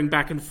wandering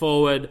back and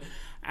forward,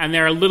 and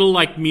there are little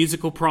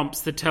musical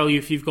prompts that tell you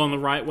if you've gone the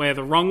right way or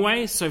the wrong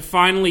way. So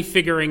finally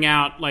figuring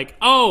out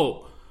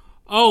oh,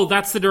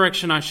 that's the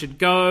direction I should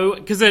go.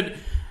 Because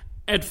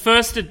at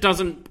first it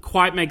doesn't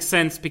quite make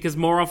sense, because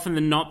more often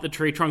than not the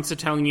tree trunks are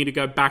telling you to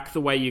go back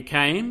the way you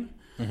came.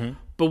 Mm-hmm.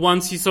 But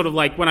once you sort of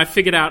when I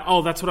figured out,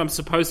 oh, that's what I'm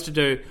supposed to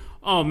do,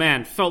 oh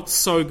man, felt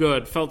so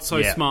good, felt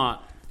so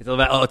smart.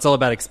 It's all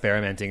about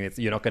experimenting.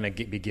 You're not going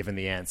to be given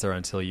the answer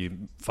until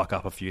you fuck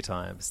up a few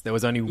times. There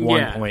was only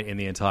one point in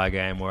the entire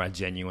game where I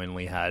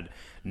genuinely had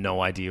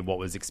no idea what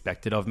was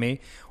expected of me.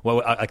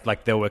 Well,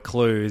 there were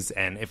clues,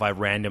 and if I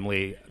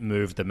randomly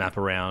moved the map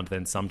around,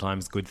 then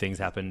sometimes good things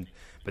happened,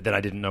 but then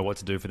I didn't know what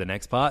to do for the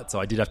next part, so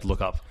I did have to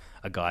look up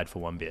a guide for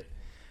one bit.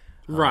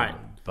 Right.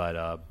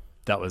 But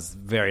that was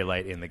very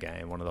late in the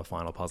game, one of the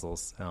final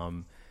puzzles.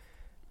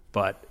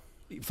 But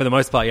for the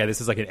most part, this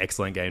is an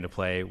excellent game to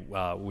play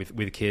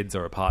with kids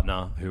or a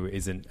partner who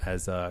isn't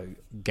as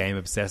game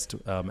obsessed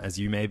as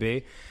you may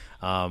be.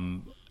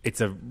 It's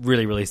a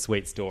really, really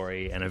sweet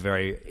story and a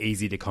very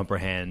easy to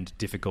comprehend,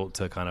 difficult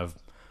to kind of,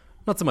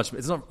 not so much,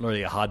 it's not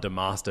really hard to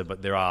master,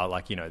 but there are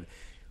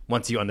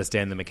once you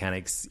understand the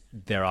mechanics,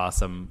 there are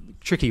some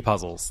tricky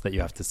puzzles that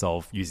you have to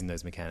solve using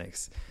those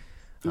mechanics.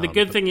 The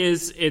good thing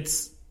is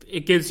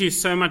it gives you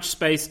so much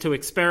space to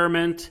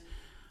experiment.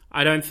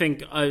 I don't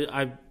think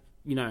I'm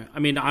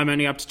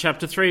only up to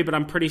chapter 3, but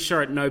I'm pretty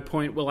sure at no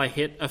point will I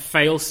hit a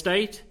fail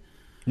state.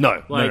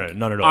 No,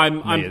 not at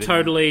all.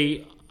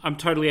 I'm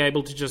totally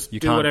able to just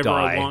do whatever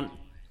I want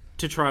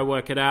to try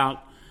work it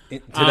out. To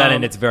that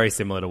end, it's very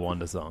similar to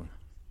Wanda Song.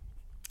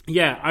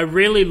 Yeah, I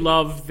really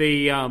love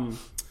the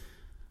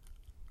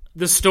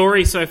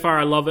story so far.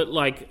 I love it.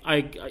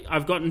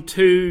 I've gotten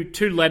two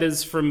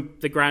letters from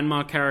the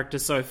grandma character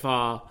so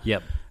far.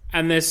 Yep.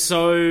 And they're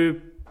so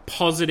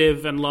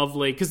positive and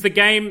lovely. Because the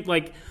game,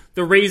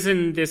 the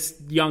reason this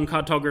young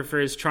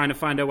cartographer is trying to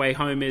find her way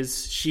home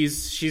is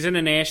she's in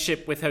an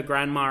airship with her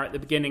grandma at the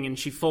beginning, and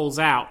she falls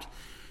out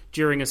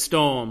during a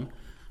storm.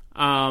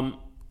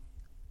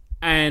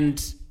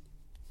 And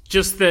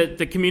just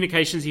the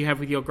communications you have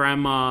with your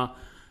grandma,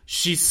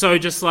 she's so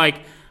just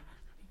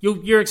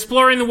you're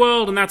exploring the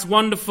world, and that's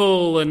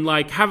wonderful, and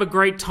have a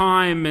great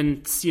time,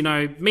 and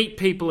meet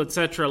people,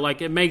 etc.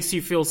 It makes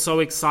you feel so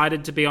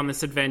excited to be on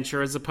this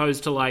adventure, as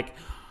opposed to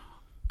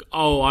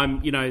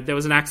there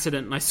was an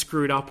accident and I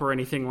screwed up or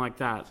anything like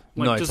that.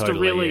 Like, no, just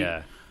totally, a really,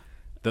 yeah.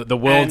 The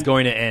world's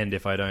going to end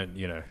if I don't,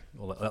 there's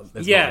not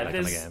that kind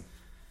of game.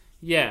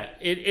 Yeah,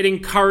 it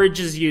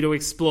encourages you to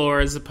explore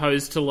as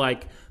opposed to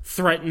like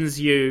threatens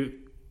you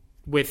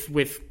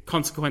with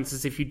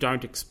consequences if you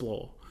don't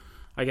explore,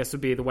 I guess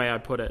would be the way I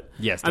put it.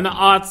 Yes, and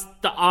definitely.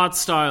 the art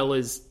style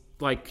is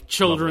like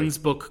children's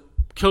book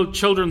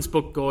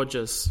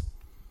gorgeous.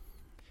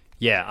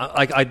 Yeah,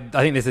 I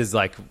think this is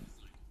like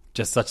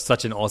just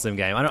such an awesome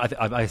game.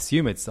 I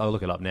assume I'll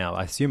look it up now.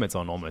 I assume it's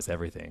on almost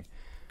everything.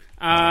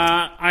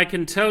 I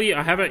can tell you,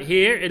 I have it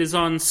here. It is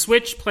on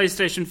Switch,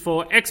 PlayStation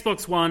 4,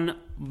 Xbox One,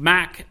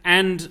 Mac,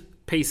 and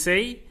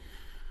PC,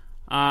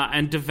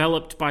 and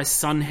developed by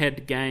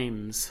Sunhead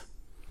Games.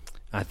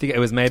 I think it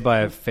was made by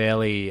a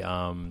fairly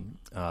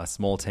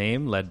small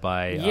team led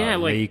by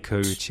Lee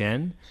Ku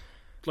Chen,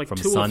 like from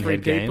 2 or 3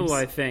 Sunhead people, Games.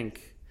 I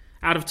think,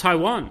 out of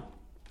Taiwan.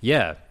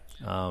 Yeah,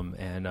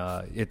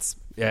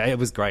 it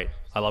was great.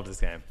 I loved this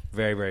game.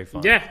 Very, very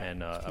fun. Yeah,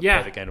 and a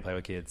perfect game to play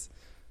with kids.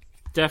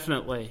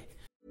 Definitely.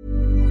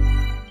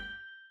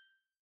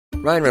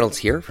 Ryan Reynolds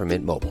here from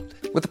Mint Mobile.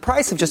 With the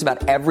price of just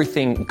about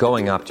everything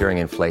going up during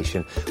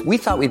inflation, we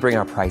thought we'd bring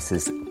our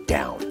prices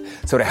down.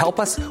 So to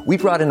help us, we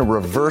brought in a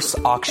reverse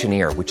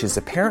auctioneer, which is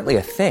apparently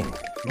a thing.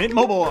 Mint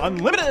Mobile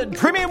Unlimited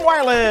Premium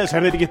Wireless.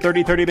 How to get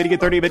 30, 30, bit to get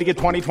 30, bit to get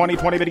 20, 20,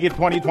 20, bit to get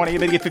 20, 20,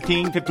 bit to get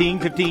 15, 15,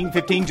 15,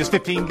 15, just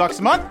 $15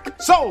 a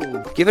month?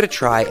 Sold! Give it a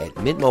try at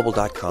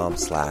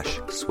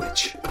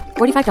mintmobile.com/switch.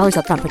 $45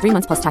 up front for 3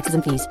 months plus taxes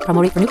and fees.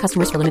 Promo rate for new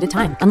customers for limited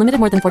time. Unlimited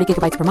more than 40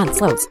 gigabytes per month.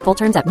 Slows full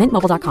terms at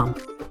mintmobile.com.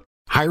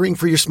 Hiring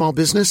for your small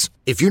business?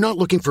 If you're not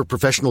looking for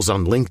professionals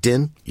on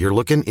LinkedIn, you're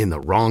looking in the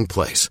wrong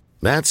place.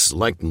 That's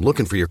like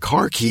looking for your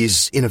car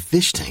keys in a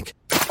fish tank.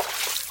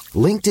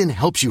 LinkedIn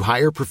helps you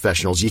hire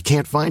professionals you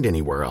can't find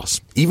anywhere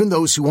else, even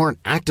those who aren't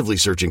actively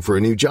searching for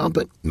a new job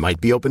but might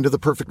be open to the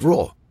perfect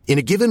role. In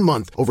a given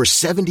month, over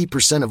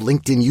 70% of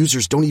LinkedIn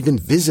users don't even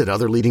visit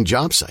other leading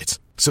job sites.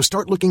 So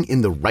start looking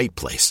in the right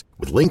place.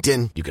 With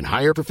LinkedIn, you can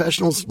hire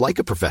professionals like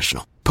a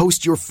professional.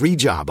 Post your free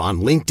job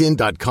on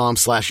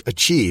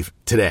linkedin.com/achieve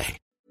today.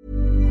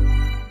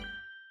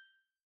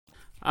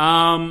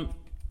 Do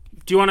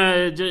you want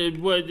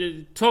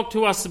to talk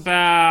to us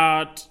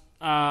about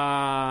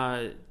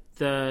the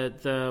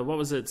what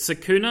was it,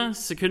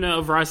 Sakuna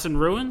of Rice and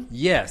Ruin?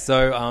 Yeah,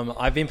 so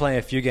I've been playing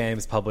a few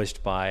games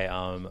published by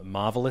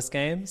Marvelous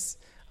Games.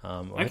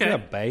 I think they're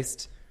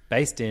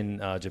based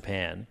in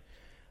Japan,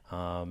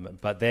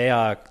 but they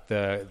are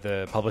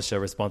the publisher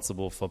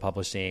responsible for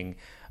publishing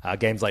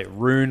games like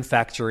Rune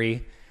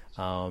Factory,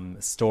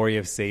 Story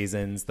of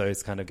Seasons,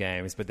 those kind of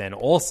games. But then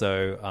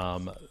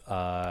also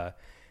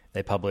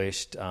they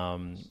published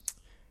the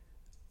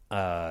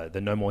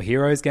No More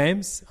Heroes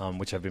games,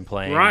 which I've been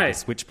playing the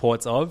Switch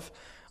ports of.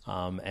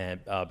 And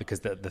because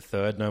the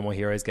third No More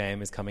Heroes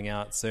game is coming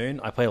out soon.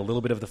 I played a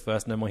little bit of the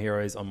first No More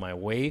Heroes on my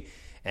Wii,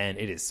 and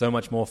it is so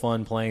much more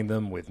fun playing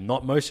them with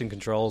not motion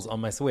controls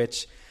on my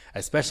Switch,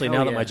 especially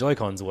now that my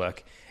Joy-Cons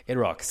work. It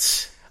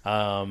rocks.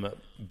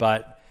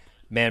 But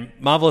man,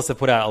 Marvelous have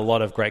put out a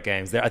lot of great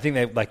games. I think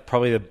they're like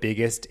probably the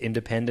biggest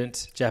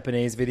independent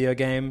Japanese video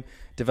game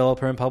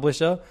developer and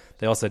publisher.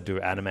 They also do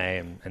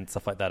anime and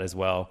stuff like that as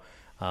well.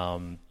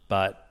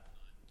 But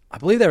I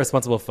believe they're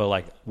responsible for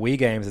like Wii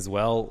games as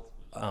well,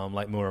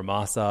 like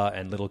Muramasa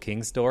and Little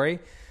King Story.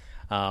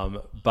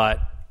 But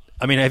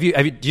I mean,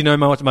 do you know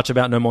much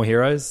about No More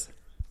Heroes?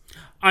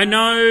 I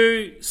know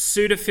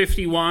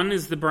Suda51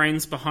 is the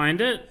brains behind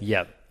it.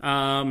 Yep.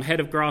 Head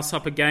of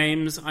Grasshopper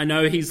Games. I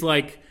know he's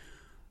like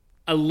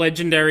a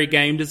legendary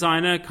game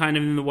designer, kind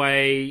of in the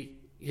way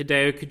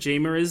Hideo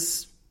Kojima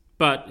is,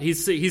 but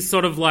he's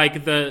sort of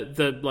like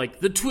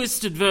the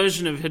twisted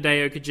version of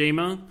Hideo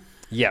Kojima.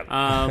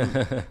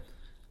 Yeah.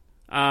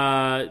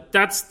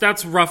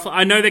 That's rough.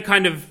 I know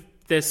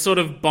they're sort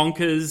of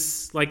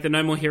bonkers. Like the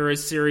No More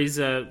Heroes series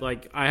are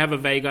like, I have a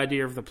vague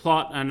idea of the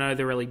plot. I know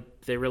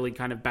they're really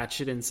kind of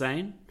batshit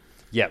insane.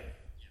 Yep.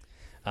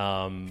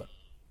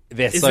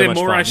 They're Is so there much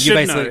more fun. I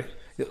should know?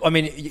 I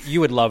mean,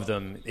 you would love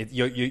them.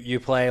 You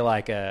play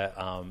like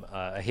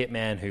a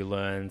hitman who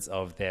learns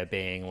of there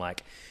being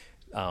like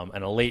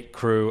an elite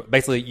crew.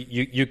 Basically,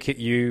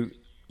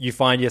 you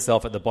find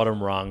yourself at the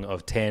bottom rung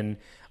of 10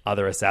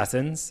 other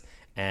assassins,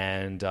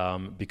 and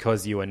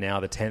because you are now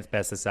the 10th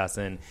best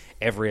assassin,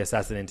 every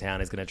assassin in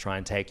town is going to try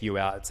and take you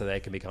out so they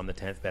can become the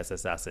 10th best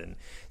assassin.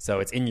 So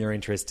it's in your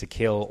interest to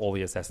kill all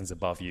the assassins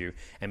above you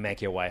and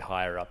make your way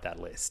higher up that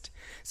list.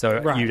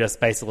 So you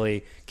just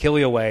basically kill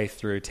your way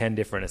through 10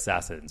 different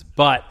assassins.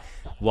 But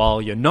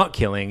while you're not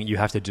killing, you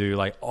have to do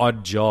like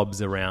odd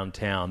jobs around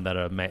town that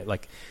are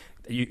like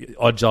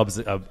odd jobs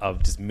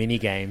of just mini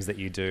games that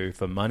you do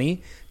for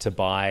money to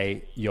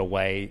buy your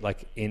way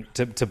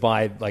to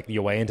buy like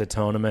your way into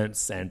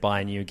tournaments and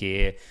buy new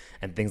gear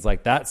and things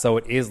like that. So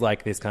it is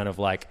like this kind of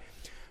like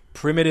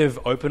primitive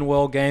open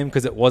world game,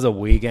 because it was a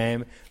Wii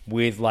game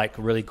with like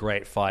really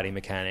great fighting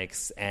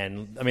mechanics.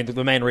 And I mean,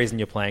 the main reason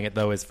you're playing it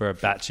though is for a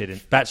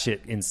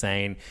batshit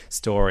insane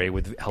story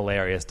with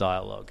hilarious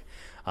dialogue.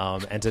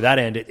 And to that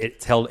end,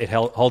 it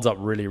holds up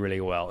really,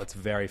 really well. It's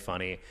very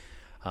funny.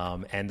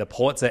 And the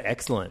ports are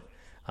excellent.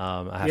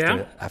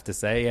 I have to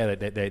say,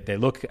 they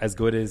look as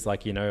good as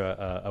like, you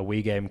know, a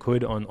Wii game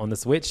could on the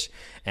Switch,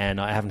 and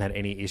I haven't had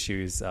any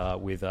issues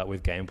with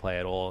gameplay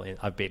at all.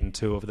 I've beaten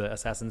 2 of the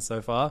Assassins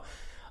so far.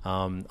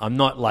 I'm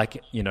not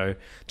like, you know,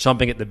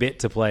 chomping at the bit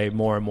to play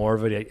more and more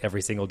of it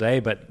every single day,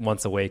 but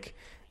once a week,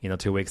 you know,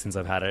 2 weeks since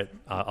I've had it,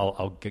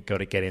 I'll go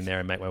to get in there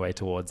and make my way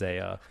towards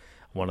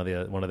one of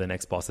the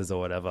next bosses or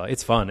whatever.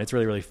 It's fun. It's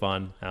really, really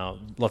fun.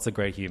 Lots of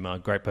great humor,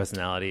 great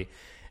personality.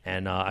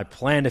 And I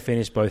plan to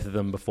finish both of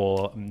them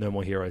before No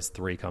More Heroes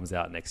 3 comes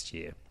out next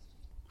year.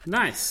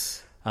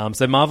 Nice.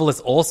 So Marvel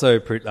has also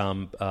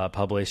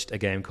published a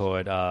game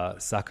called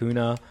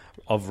Sakuna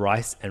of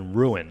Rice and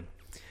Ruin.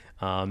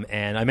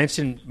 And I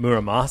mentioned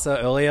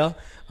Muramasa earlier.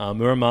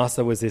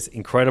 Muramasa was this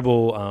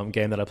incredible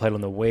game that I played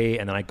on the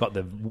Wii, and then I got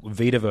the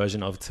Vita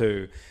version of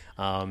too.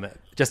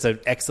 Just an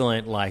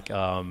excellent, like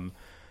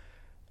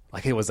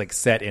it was like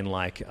set in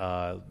like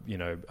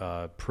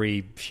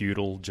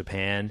pre-feudal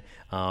Japan,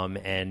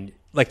 and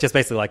like just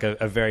basically like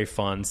a very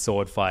fun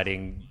sword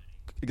fighting,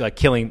 like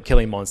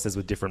killing monsters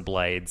with different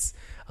blades,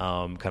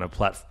 kind of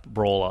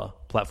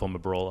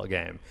platformer brawler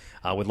game,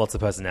 with lots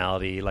of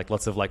personality, like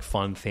lots of like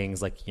fun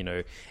things, like, you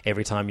know,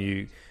 every time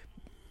you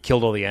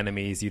killed all the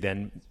enemies, you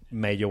then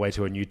made your way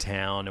to a new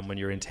town, and when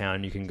you're in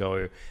town, you can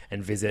go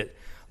and visit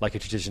like a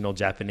traditional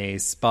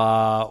Japanese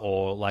spa,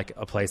 or like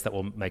a place that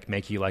will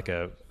make you like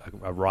a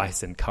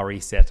rice and curry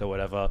set or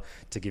whatever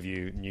to give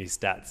you new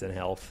stats and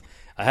health.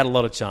 I had a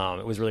lot of charm.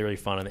 It was really, really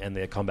fun, and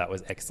the combat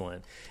was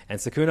excellent. And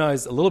Sakuna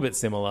is a little bit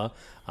similar.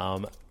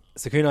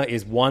 Sakuna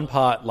is one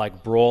part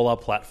like brawler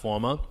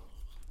platformer.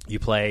 You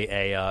play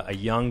a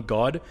young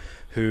god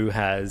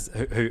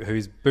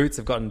whose boots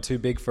have gotten too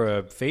big for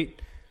her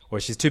feet. Or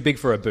she's too big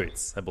for her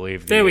boots, I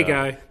believe. There we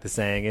go. The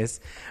saying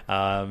is.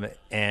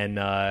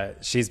 And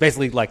she's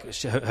basically like,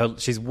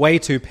 she's way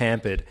too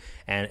pampered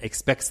and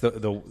expects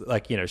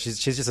she's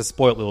just a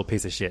spoiled little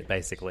piece of shit,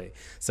 basically.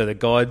 So the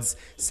gods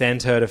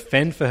send her to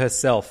fend for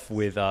herself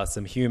with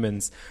some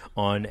humans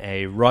on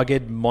a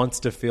rugged,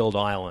 monster-filled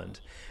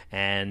island.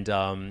 And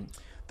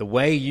the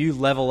way you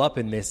level up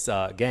in this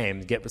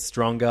game, get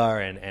stronger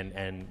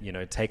and you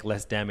know, take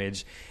less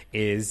damage,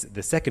 is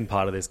the second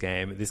part of this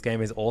game. This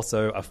game is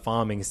also a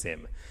farming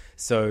sim.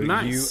 So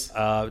nice. You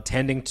are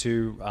tending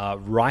to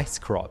rice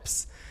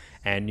crops,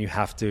 and you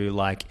have to,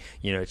 like,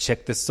 you know,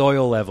 check the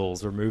soil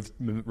levels,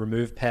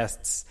 remove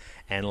pests,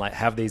 and like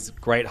have these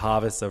great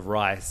harvests of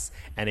rice.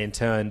 And in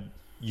turn,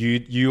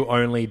 you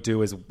only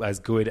do as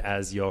good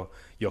as your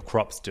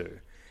crops do,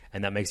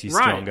 and that makes you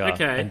stronger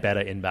and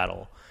better in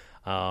battle.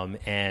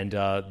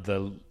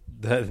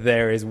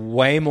 There is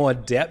way more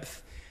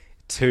depth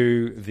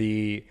to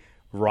the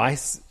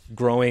rice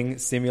growing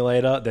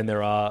simulator than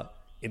there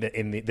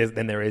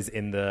is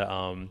in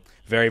the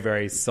very,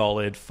 very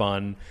solid,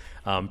 fun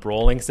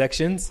brawling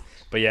sections.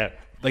 But yeah,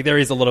 like there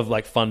is a lot of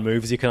like fun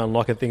moves you can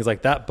unlock and things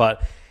like that.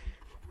 But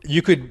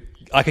I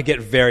could get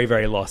very,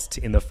 very lost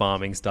in the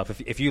farming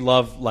stuff. If you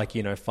love, like,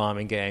 you know,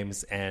 farming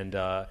games and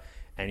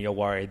you're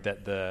worried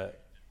that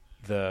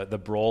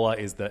the brawler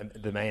is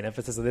the main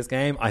emphasis of this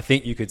game, I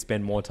think you could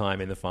spend more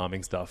time in the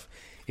farming stuff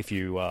if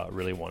you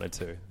really wanted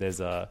to.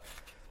 There's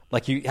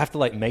you have to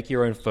like make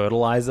your own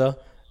fertilizer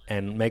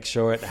and make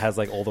sure it has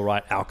like all the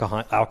right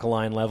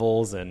alkaline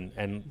levels, and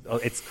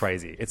it's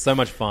crazy. It's so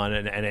much fun,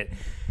 and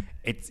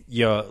it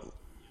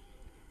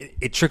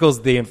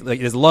trickles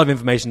there's a lot of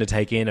information to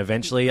take in.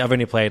 Eventually, I've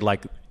only played I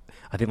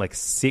think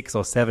 6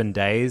 or 7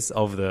 days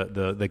of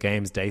the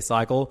game's day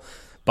cycle.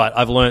 But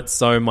I've learnt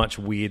so much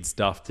weird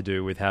stuff to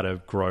do with how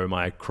to grow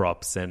my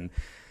crops, and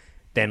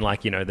then,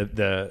 like, you know,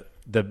 the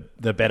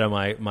better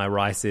my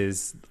rice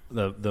is,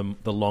 the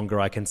longer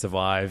I can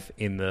survive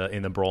in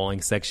the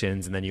brawling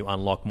sections, and then you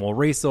unlock more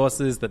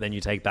resources that then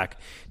you take back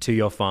to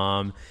your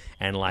farm,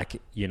 and,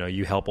 like, you know,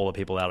 you help all the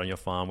people out on your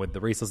farm with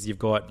the resources you've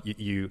got.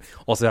 You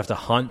also have to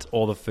hunt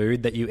all the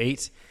food that you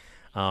eat.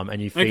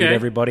 And you feed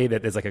everybody.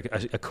 That there's like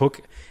a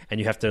cook, and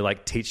you have to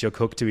like teach your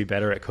cook to be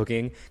better at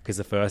cooking, because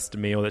the first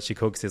meal that she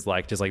cooks is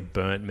like just like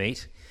burnt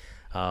meat.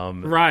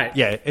 Right.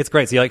 Yeah, it's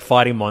great. So you're like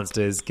fighting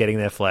monsters, getting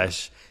their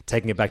flesh,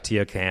 taking it back to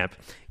your camp.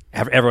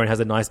 Everyone has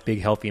a nice big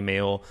healthy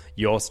meal.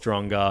 You're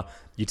stronger.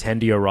 You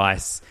tend to your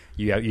rice.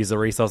 You use the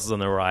resources on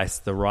the rice.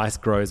 The rice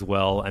grows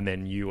well, and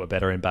then you are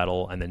better in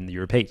battle, and then you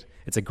repeat.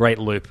 It's a great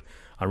loop.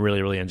 I'm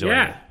really, really enjoying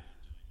it.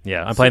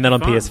 Yeah, I'm playing that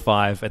on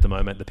PS5 at the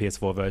moment, the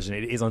PS4 version.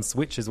 It is on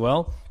Switch as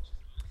well.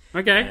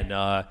 Okay. And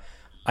I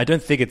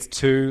don't think it's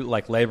too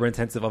like labor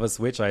intensive of a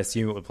Switch. I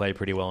assume it would play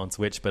pretty well on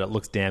Switch, but it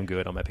looks damn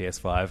good on my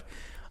PS5.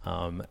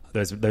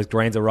 Those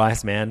grains of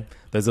rice, man.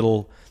 Those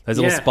little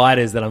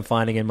spiders that I'm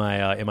finding in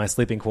my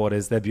sleeping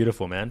quarters. They're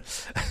beautiful, man.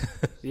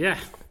 Yeah.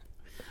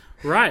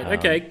 Right.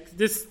 Okay.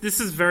 This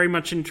has very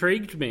much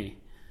intrigued me.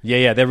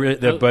 Yeah.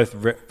 They're both.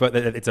 But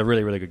it's a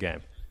really, really good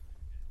game.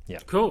 Yeah.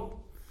 Cool.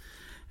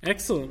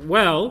 Excellent.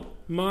 Well,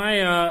 my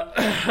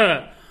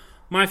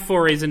my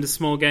forays into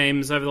small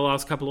games over the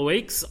last couple of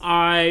weeks,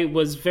 I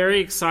was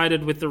very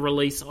excited with the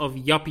release of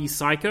Yuppie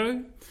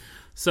Psycho.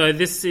 So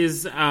this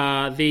is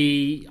I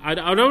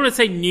don't want to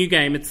say new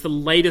game, it's the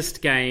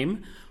latest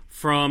game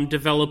from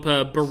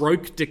developer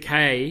Baroque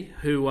Decay,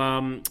 who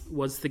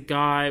was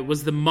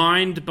the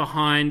mind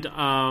behind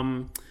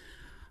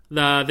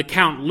the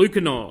Count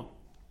Lucanor.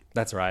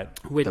 That's right.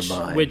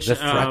 The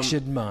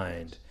fractured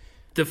mind.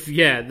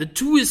 The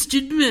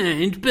twisted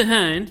mind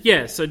behind.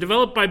 Yeah, so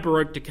developed by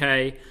Baroque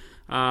Decay.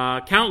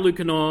 Count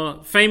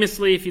Lucanor,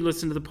 famously, if you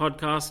listen to the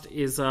podcast,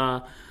 is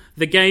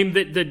the game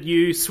that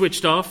you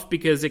switched off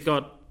because it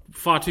got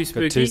far too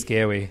spooky. Too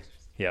scary.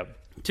 Yep.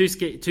 Too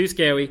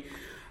scary.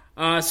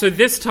 So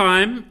this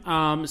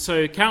time,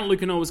 so Count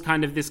Lucanor was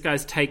kind of this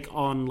guy's take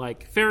on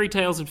like fairy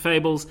tales and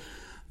fables.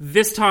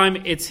 This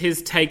time, it's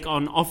his take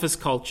on office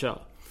culture.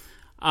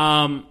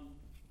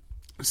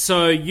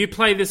 So you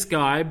play this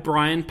guy,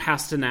 Brian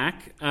Pasternak,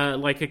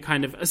 like a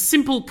kind of a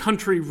simple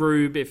country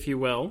rube, if you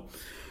will,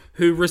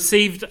 who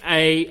received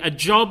a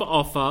job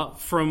offer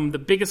from the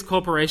biggest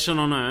corporation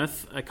on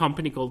earth, a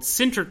company called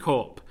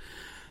Sintracorp.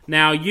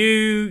 Now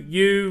you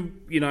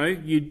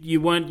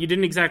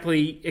didn't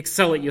exactly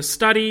excel at your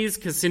studies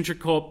because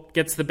Sintracorp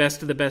gets the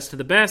best of the best of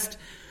the best.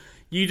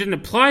 You didn't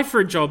apply for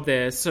a job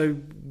there, so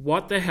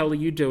what the hell are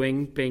you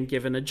doing being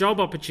given a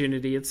job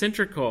opportunity at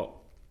Sintracorp?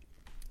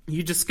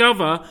 You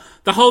discover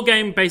the whole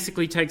game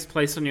basically takes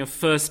place on your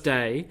first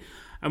day,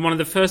 and one of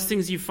the first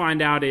things you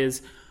find out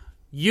is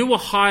you were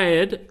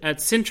hired at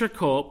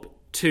Sintracorp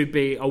to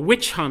be a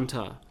witch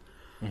hunter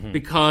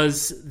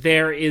because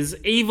there is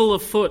evil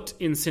afoot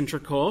in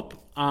Sintracorp,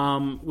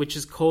 which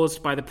is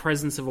caused by the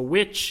presence of a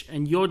witch,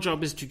 and your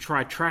job is to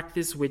try track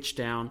this witch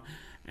down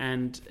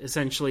and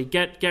essentially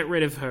get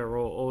rid of her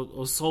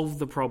or solve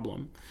the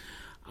problem.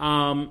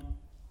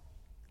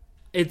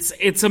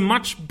 It's a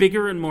much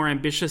bigger and more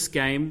ambitious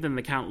game than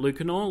the Count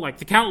Lucanor. Like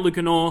the Count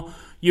Lucanor,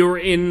 you were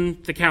in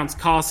the Count's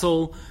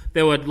castle.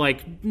 There were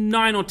like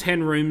 9 or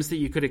 10 rooms that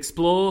you could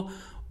explore.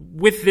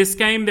 With this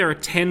game, there are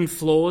 10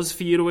 floors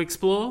for you to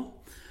explore.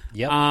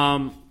 Yep.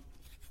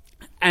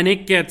 And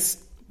it gets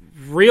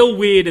real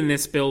weird in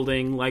this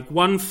building. Like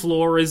one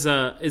floor is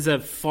a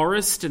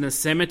forest and a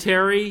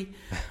cemetery.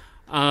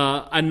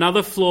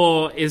 Another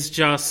floor is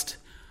just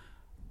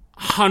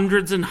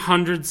hundreds and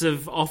hundreds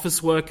of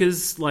office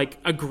workers like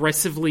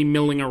aggressively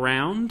milling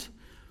around.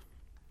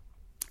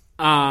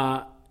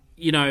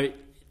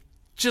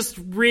 Just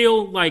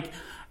real, like,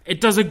 it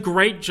does a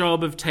great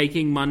job of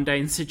taking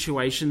mundane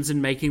situations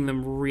and making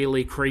them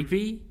really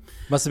creepy.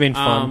 Must have been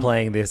fun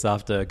playing this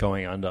after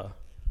going under.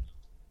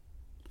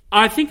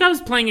 I think I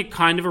was playing it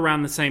kind of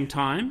around the same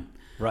time.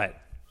 Right.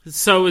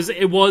 So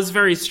it was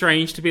very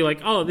strange to be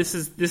like, oh, this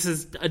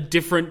is a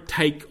different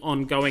take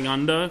on Going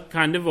Under,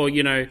 kind of, or,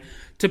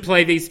 to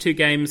play these two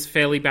games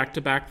fairly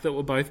back-to-back that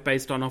were both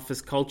based on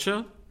office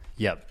culture.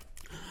 Yep.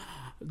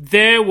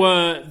 There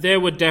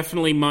were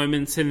definitely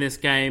moments in this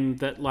game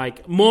that,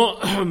 like, more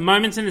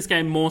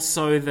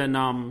so than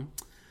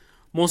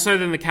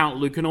the Count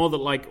Lucanor that,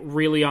 like,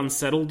 really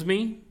unsettled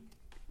me.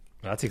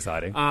 That's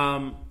exciting.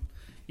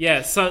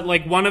 Yeah, so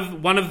like one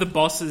of the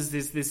bosses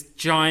is this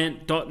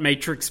giant dot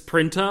matrix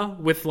printer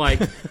with like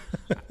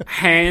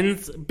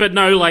hands, but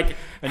no like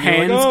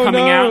hands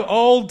coming out.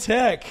 Old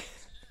tech.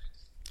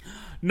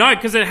 No,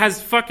 because it has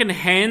fucking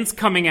hands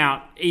coming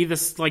out, either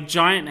like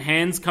giant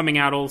hands coming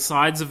out all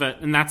sides of it,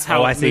 and that's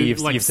how. Oh, I see.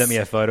 You've sent me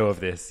a photo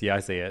of this. Yeah, I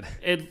see it.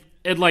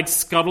 It like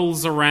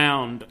scuttles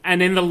around,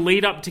 and in the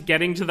lead up to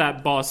getting to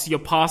that boss, you're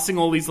passing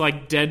all these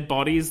like dead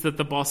bodies that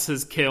the boss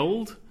has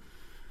killed.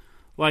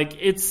 Like,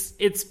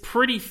 it's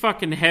pretty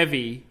fucking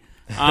heavy.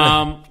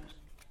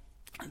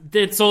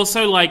 It's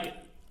also, like,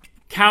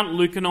 Count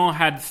Lucanor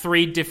had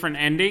 3 different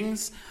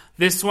endings.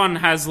 This one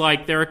has,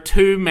 like, there are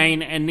 2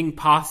 main ending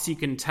paths you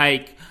can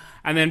take,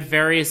 and then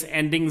various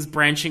endings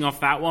branching off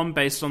that one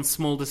based on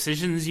small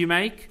decisions you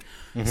make.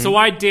 Mm-hmm. So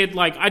I did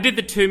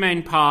the 2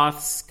 main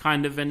paths,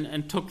 kind of,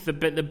 and took the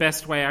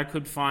best way I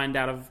could find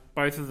out of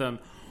both of them.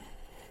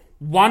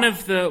 One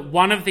of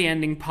the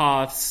ending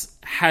paths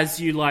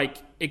has you, like,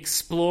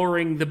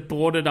 exploring the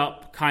boarded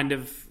up kind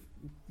of...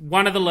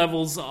 One of the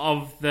levels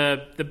of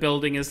the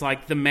building is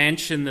like the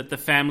mansion that the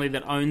family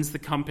that owns the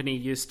company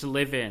used to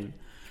live in.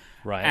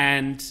 Right.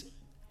 And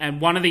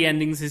one of the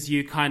endings is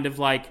you kind of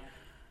like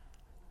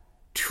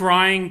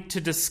trying to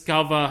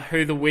discover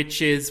who the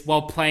witch is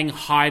while playing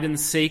hide and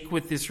seek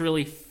with this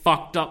really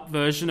fucked up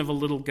version of a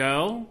little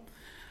girl.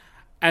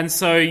 And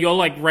so you're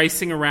like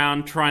racing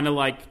around trying to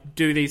like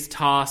do these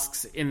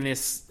tasks in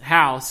this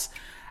house.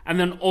 And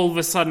then all of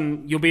a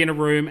sudden, you'll be in a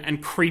room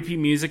and creepy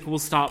music will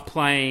start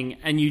playing,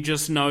 and you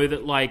just know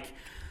that, like,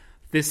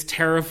 this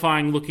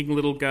terrifying-looking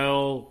little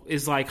girl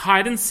is like,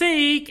 hide and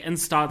seek, and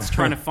starts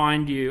trying to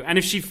find you. And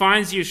if she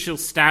finds you, she'll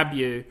stab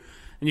you.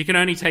 And you can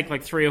only take,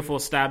 like, 3 or 4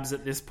 stabs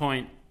at this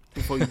point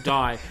before you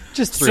die.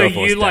 Just 3 or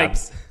 4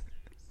 stabs.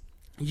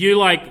 You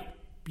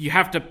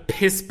have to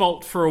piss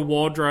bolt for a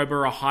wardrobe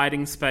or a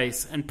hiding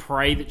space and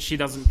pray that she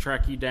doesn't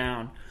track you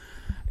down.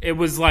 It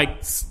was,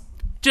 like...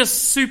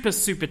 just super,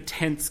 super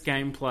tense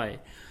gameplay.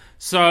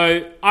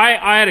 So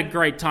I had a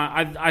great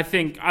time. I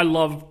think I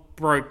love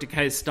Baroque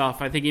Decay's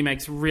stuff. I think he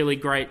makes really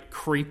great,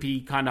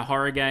 creepy kind of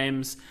horror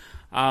games.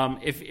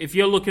 If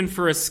you're looking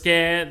for a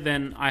scare,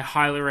 then I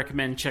highly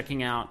recommend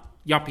checking out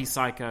Yuppie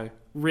Psycho.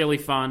 Really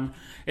fun.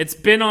 It's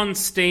been on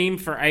Steam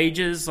for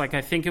ages. Like,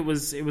 I think it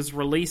was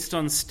released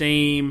on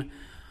Steam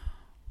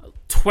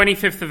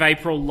 25th of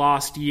April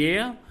last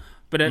year,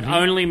 but it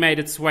only made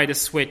its way to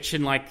Switch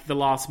in like the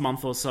last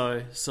month or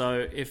so.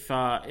 So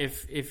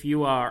if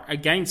you are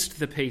against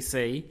the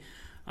PC,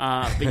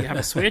 but you have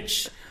a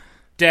Switch,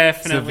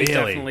 definitely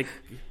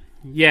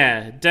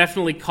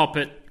cop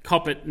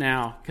it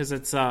now, because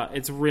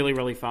it's really,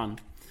 really fun.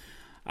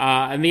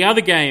 And the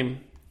other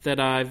game that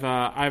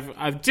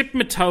I've dipped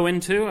my toe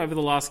into over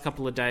the last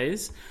couple of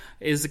days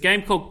is a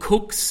game called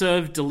Cook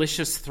Serve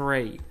Delicious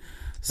 3.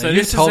 So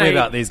you told me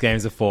about these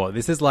games before.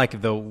 This is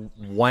like the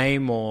way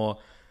more,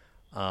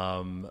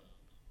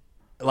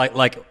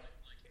 like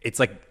it's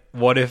like,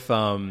 what if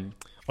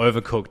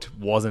Overcooked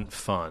wasn't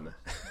fun?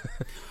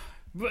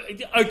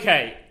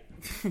 Okay,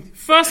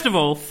 first of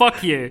all,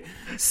 fuck you.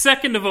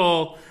 Second of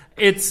all,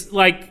 it's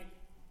like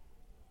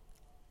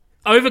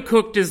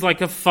Overcooked is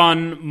like a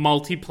fun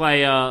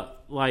multiplayer,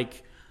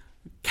 like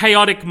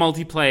chaotic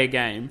multiplayer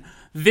game.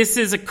 This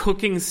is a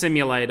cooking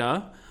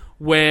simulator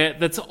where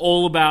that's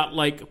all about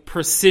like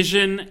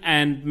precision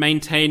and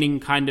maintaining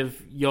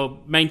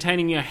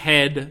your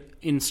head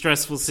in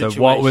stressful situations.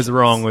 So what was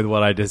wrong with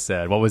what I just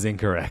said? What was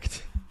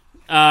incorrect?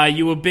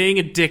 You were being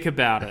a dick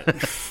about it.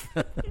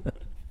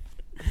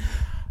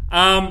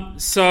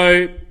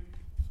 So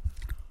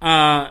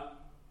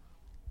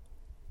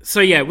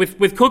yeah,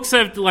 with Cook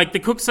Serve, like the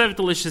Cook Serve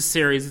Delicious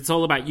series, it's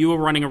all about you are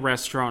running a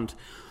restaurant.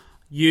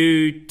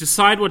 You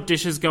decide what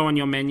dishes go on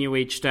your menu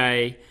each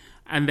day,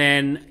 and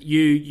then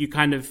you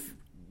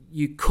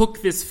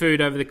cook this food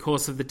over the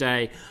course of the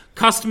day.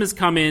 Customers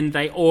come in,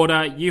 they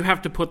order, you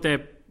have to put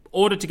their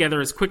order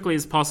together as quickly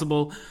as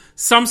possible.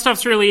 Some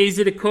stuff's really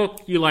easy to cook.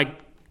 You like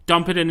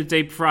dump it in a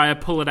deep fryer,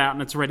 pull it out,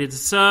 and it's ready to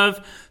serve.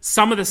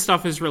 Some of the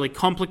stuff is really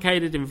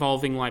complicated,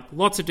 involving like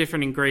lots of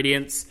different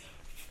ingredients,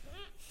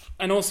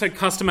 and also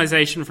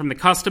customization from the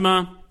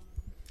customer.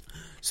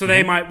 So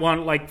they might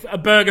want like a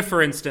burger,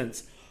 for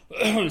instance.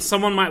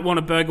 Someone might want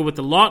a burger with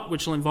a lot,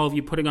 which will involve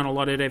you putting on a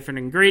lot of different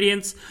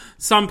ingredients.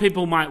 Some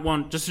people might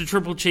want just a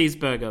triple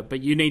cheeseburger,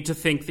 but you need to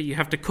think that you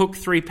have to cook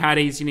 3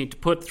 patties, you need to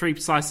put 3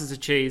 slices of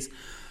cheese.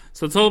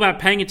 So it's all about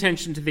paying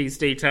attention to these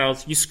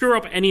details. You screw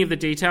up any of the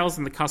details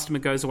and the customer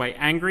goes away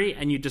angry,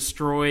 and you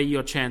destroy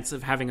your chance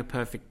of having a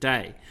perfect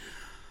day.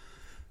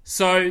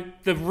 So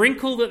the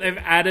wrinkle that they've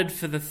added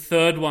for the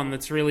third one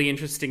that's really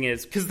interesting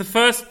is, because the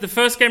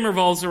first game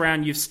revolves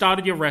around, you've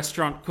started your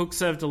restaurant, Cook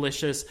Serve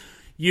Delicious.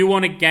 You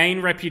want to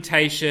gain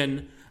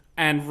reputation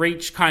and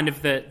reach kind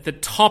of the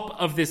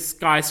top of this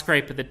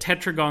skyscraper, the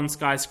Tetragon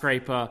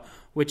skyscraper,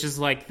 which is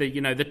like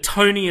the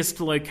toniest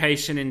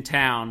location in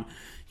town.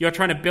 You're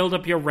trying to build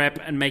up your rep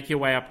and make your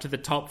way up to the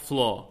top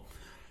floor.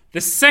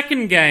 The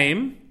second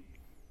game,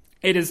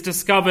 it is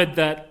discovered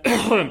that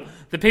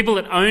the people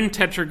that own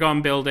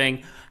Tetragon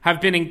building have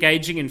been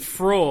engaging in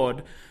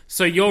fraud.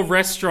 So your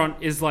restaurant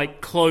is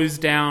like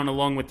closed down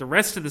along with the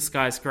rest of the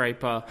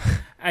skyscraper,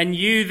 and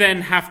you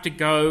then have to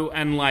go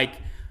and like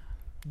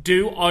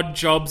do odd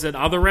jobs at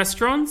other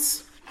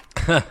restaurants.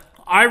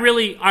 I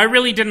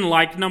really didn't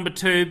like number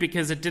 2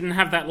 because it didn't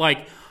have that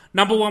like.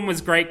 Number 1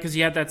 was great because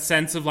you had that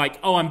sense of like,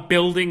 oh, I'm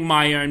building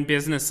my own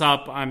business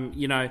up. I'm,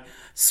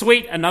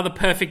 sweet, another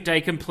perfect day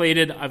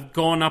completed. I've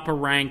gone up a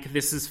rank.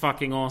 This is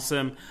fucking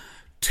awesome.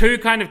 2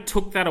 kind of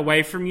took that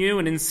away from you,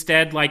 and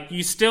instead, like,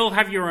 you still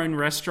have your own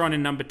restaurant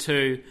in number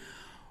 2,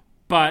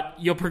 but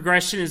your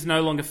progression is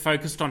no longer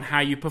focused on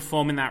how you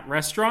perform in that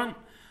restaurant.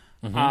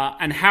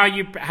 And how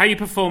you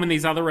perform in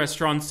these other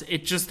restaurants.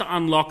 It just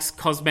unlocks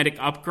cosmetic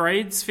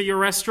upgrades for your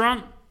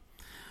restaurant,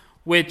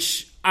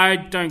 which I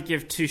don't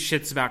give 2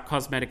 shits about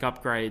cosmetic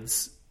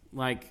upgrades.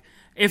 Like,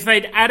 if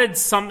they'd added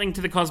something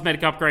to the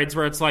cosmetic upgrades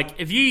where it's like,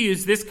 if you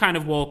use this kind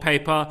of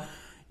wallpaper,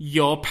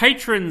 your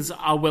patrons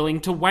are willing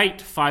to wait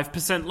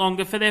 5%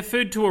 longer for their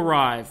food to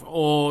arrive,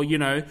 or,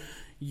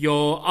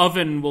 your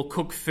oven will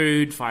cook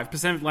food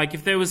 5%. Like,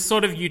 if there was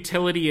sort of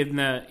utility in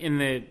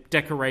the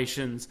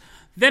decorations,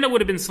 then it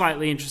would have been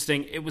slightly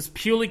interesting. It was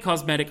purely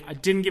cosmetic. I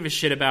didn't give a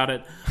shit about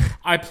it.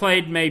 I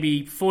played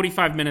maybe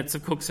 45 minutes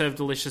of Cook Serve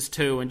Delicious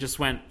 2 and just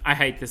went, I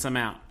hate this, I'm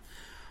out.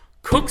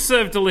 Cook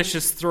Serve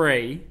Delicious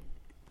 3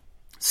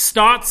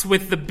 starts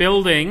with the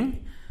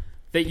building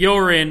that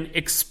you're in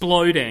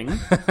exploding,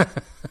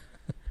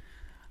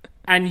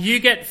 and you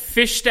get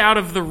fished out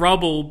of the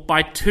rubble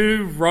by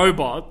 2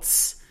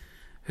 robots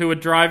who are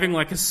driving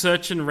like a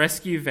search and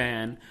rescue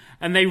van,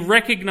 and they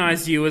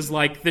recognize you as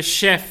like the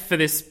chef for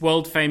this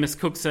world-famous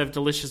Cook Serve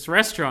Delicious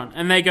restaurant,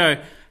 and they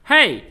go,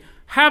 hey,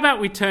 how about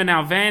we turn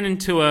our van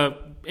into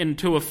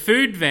a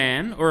food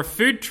van or a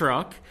food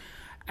truck,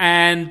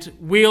 and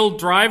we'll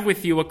drive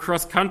with you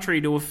across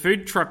country to a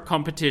food truck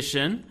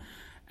competition,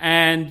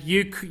 and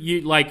you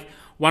like,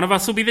 One of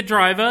us will be the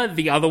driver.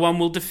 The other one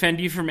will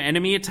defend you from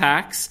enemy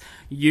attacks.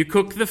 You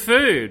cook the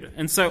food.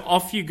 And so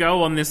off you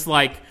go on this,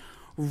 like,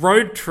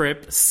 road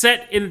trip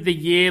set in the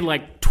year,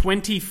 like,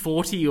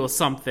 2040 or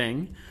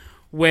something,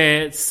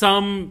 where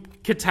some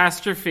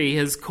catastrophe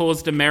has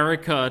caused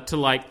America to,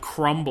 like,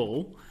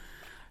 crumble.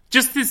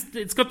 Just this,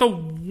 it's got the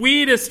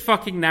weirdest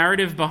fucking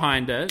narrative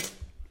behind it.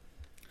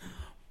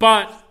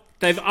 But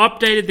they've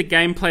updated the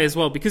gameplay as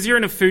well, because you're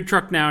in a food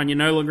truck now and you're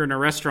no longer in a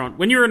restaurant.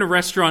 When you're in a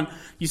restaurant,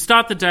 you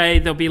start the day,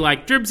 there'll be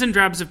like dribs and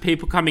drabs of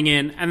people coming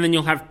in, and then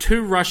you'll have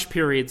 2 rush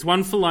periods,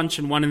 one for lunch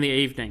and one in the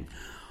evening.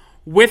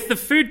 With the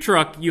food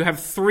truck, you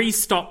have 3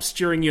 stops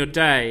during your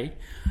day,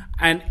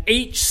 and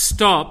each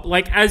stop,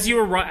 like as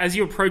you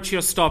approach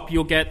your stop,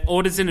 you'll get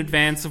orders in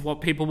advance of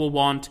what people will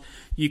want.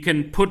 You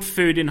can put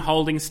food in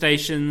holding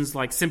stations,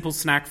 like simple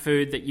snack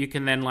food that you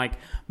can then like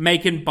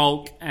make in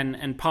bulk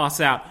and pass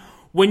out.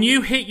 When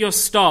you hit your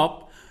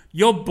stop,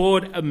 your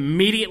board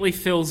immediately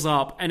fills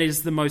up and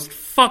is the most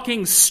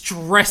fucking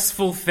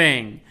stressful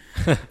thing.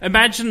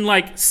 Imagine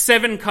like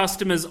 7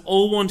 customers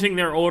all wanting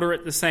their order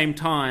at the same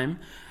time,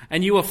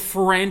 and you are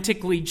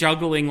frantically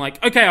juggling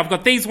like, okay, I've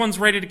got these ones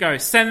ready to go.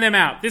 Send them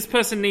out. This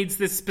person needs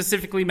this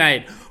specifically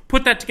made.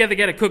 Put that together,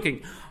 get it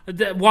cooking.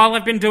 While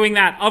I've been doing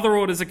that, other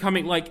orders are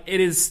coming. Like, it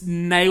is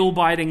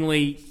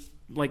nail-bitingly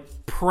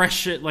like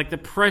pressure. Like, the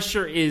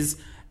pressure is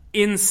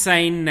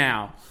insane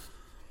now.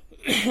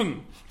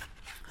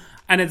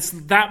 And it's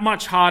that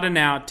much harder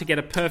now to get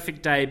a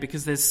perfect day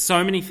because there's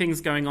so many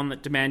things going on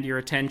that demand your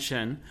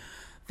attention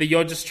that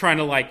you're just trying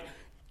to like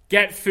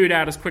get food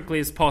out as quickly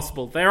as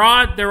possible. They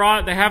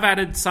have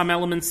added some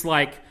elements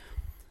like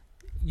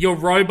your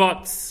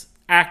robots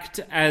act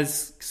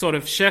as sort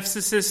of chef's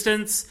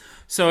assistants.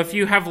 So if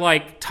you have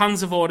like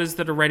tons of orders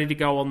that are ready to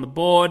go on the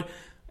board,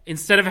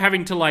 instead of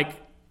having to like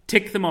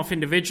tick them off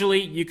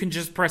individually, you can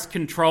just press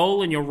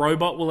control and your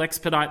robot will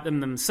expedite them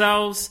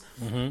themselves.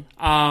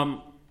 Mm-hmm.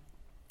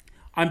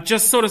 I'm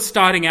just sort of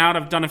starting out.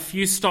 I've done a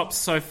few stops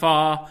so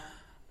far,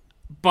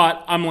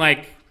 but I'm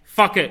like,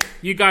 fuck it.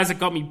 You guys have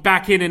got me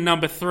back in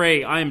number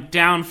 3. I am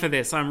down for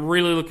this. I'm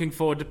really looking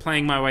forward to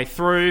playing my way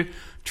through,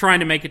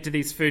 trying to make it to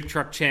these food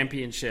truck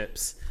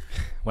championships.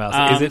 Wow.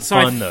 So is it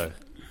fun though?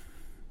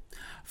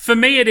 For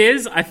me it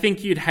is. I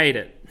think you'd hate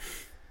it.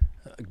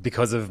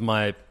 Because of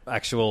my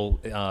actual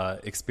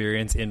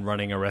experience in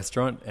running a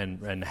restaurant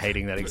and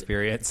hating that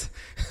experience.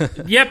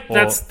 Yep,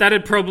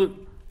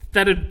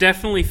 that'd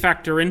definitely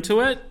factor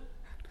into it.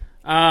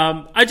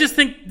 I just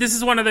think this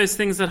is one of those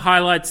things that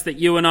highlights that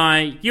you and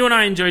I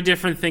enjoy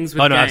different things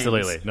with games. Oh, no,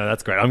 absolutely. No,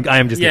 that's great. I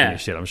am just giving you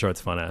shit. I'm sure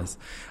it's fun as.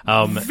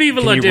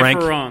 Viva la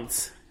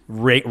difference.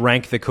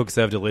 Rank the Cook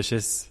Serve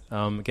Delicious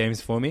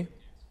games for me?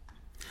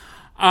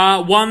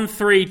 1,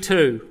 3,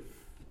 2.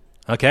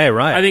 Okay,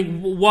 right. I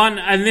think 1,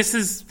 and this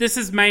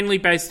is mainly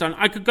based on,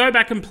 I could go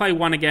back and play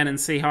 1 again and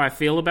see how I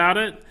feel about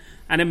it,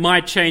 and it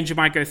might change. It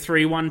might go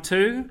 3, 1,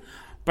 2,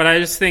 but I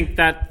just think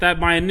that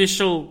my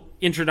initial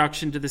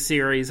introduction to the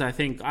series, I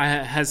think,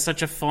 has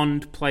such a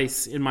fond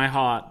place in my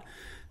heart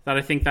that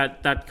I think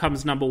that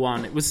comes number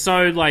 1. It was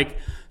so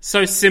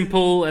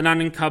simple and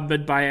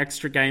unencumbered by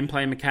extra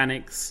gameplay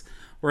mechanics,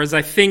 whereas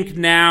I think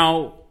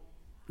now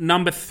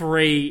number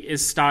 3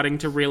 is starting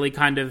to really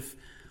kind of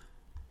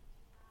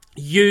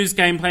use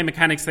gameplay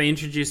mechanics they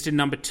introduced in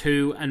number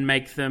 2 and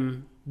make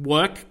them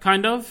work,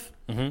 kind of,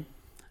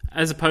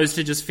 as opposed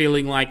to just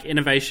feeling like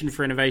innovation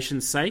for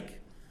innovation's sake.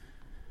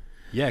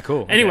 Yeah,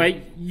 cool. Anyway,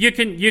 okay. you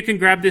can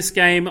grab this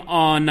game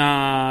on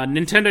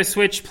Nintendo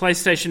Switch,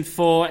 PlayStation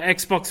 4,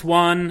 Xbox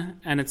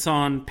One, and it's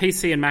on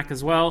PC and Mac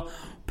as well.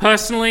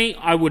 Personally,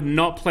 I would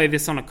not play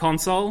this on a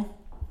console.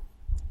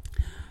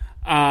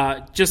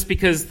 Just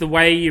because the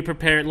way you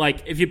prepare it,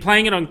 like if you're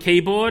playing it on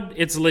keyboard,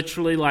 it's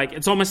literally like,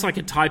 it's almost like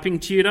a typing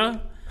tutor.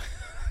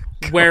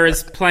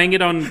 whereas playing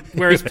it on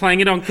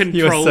controllers,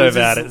 you're so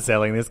bad at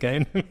selling this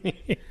game.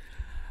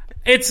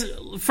 It's,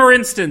 for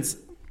instance,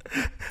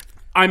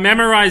 I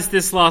memorized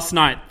this last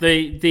night.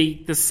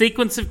 The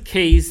sequence of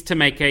keys to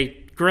make a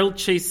grilled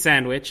cheese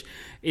sandwich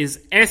is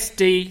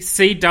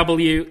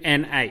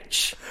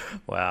SDCWNH.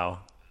 Wow.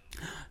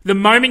 The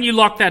moment you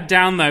lock that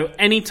down, though,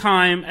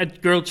 anytime a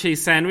grilled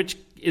cheese sandwich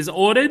is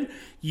ordered,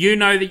 you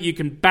know that you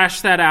can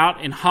bash that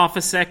out in half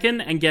a second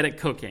and get it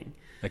cooking.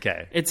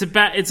 Okay. It's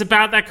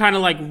about that kind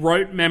of like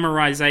rote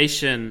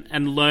memorization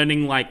and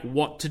learning like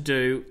what to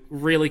do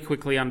really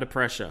quickly under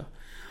pressure.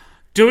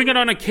 Doing it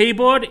on a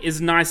keyboard is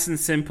nice and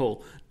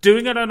simple.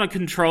 Doing it on a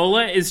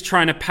controller is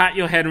trying to pat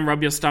your head and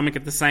rub your stomach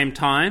at the same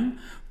time,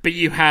 but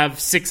you have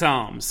 6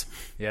 arms.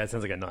 Yeah, it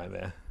sounds like a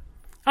nightmare.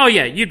 Oh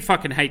yeah, you'd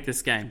fucking hate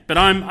this game, but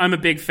I'm a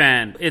big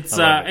fan. It's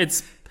How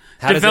developed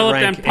does it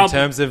rank and in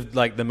terms of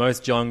like the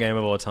most John game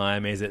of all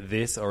time? Is it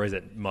this or is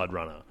it Mud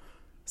Runner,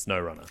 Snow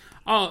Runner?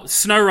 Oh,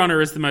 Snow Runner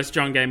is the most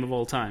John game of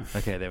all time.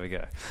 Okay, there we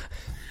go.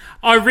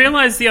 I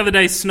realized the other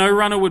day Snow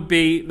Runner would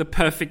be the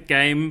perfect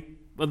game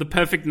or the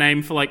perfect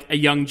name for like a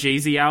Young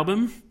Jeezy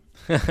album.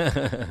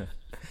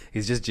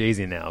 He's just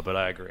Jeezy now, but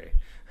I agree.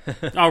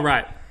 Oh,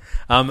 right.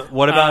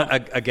 What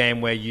about a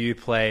game where you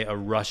play a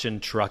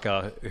Russian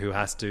trucker who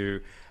has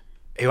to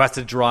who has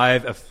to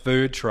drive a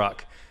food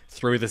truck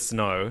through the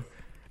snow,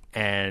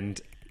 and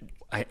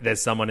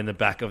there's someone in the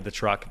back of the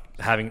truck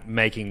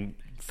making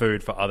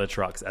food for other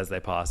trucks as they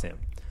pass him.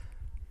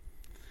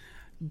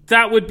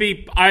 That would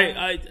be...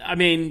 I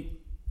mean...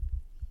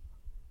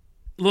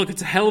 Look,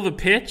 it's a hell of a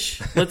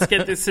pitch. Let's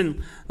get this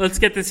in. Let's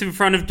get this in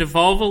front of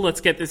Devolver.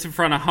 Let's get this in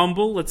front of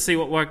Humble. Let's see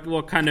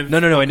what kind of.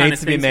 No. It needs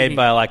to be made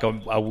by like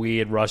a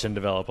weird Russian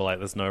developer, like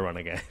the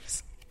SnowRunner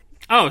games.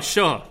 Oh,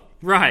 sure,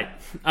 right.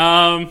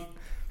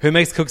 Who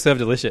makes Cook Serve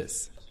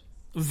Delicious?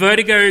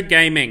 Vertigo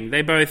Gaming.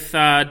 They both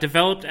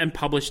developed and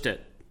published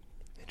it.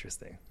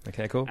 Interesting.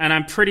 Okay, cool. And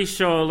I'm pretty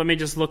sure. Let me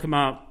just look them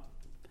up.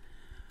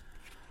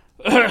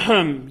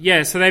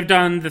 Yeah, so they've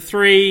done the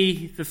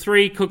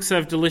three Cook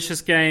Serve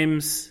Delicious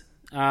games.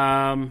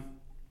 What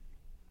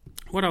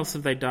else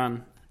have they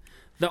done?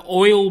 The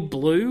Oil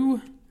Blue.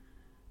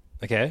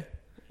 Okay.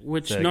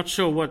 Which not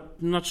sure what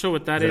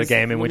that is. Is it a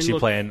game in which you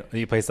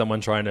play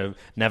someone trying to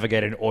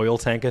navigate an oil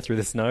tanker through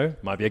the snow?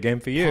 Might be a game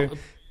for you.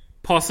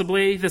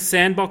 Possibly. The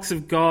Sandbox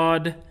of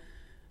God,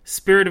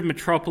 Spirit of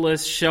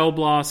Metropolis, Shell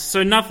Blast.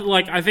 So nothing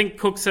like, I think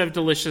Cook Serve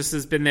Delicious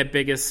has been their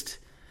biggest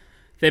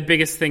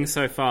thing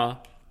so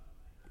far.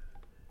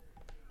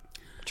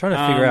 I'm trying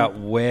to figure out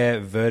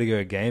where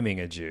Vertigo Gaming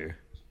are due.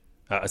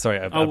 Are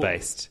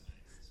based.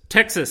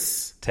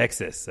 Texas.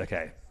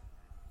 Okay.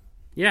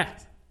 Yeah.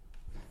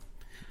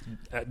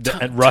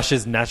 And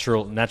Russia's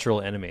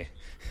natural enemy.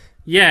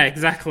 Yeah,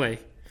 exactly.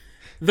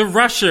 The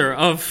Russia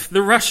of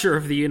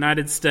the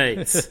United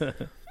States. I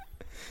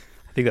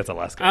think that's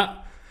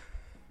Alaska.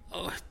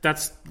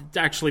 That's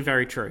actually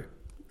very true.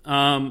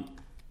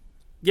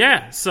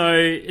 Yeah, so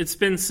it's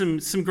been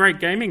some great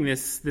gaming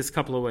this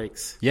couple of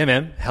weeks. Yeah,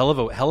 man. Hell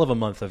of a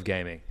month of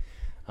gaming.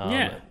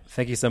 Yeah.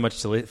 Thank you so much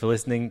for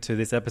listening to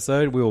this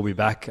episode. We will be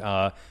back.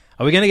 Are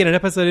we going to get an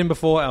episode in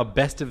before our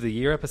best of the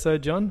year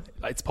episode, John?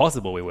 It's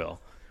possible we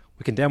will.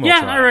 We can damn well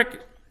try.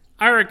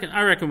 I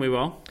reckon we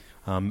will.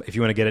 If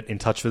you want to get in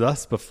touch with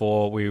us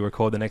before we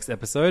record the next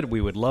episode, we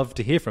would love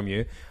to hear from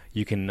you.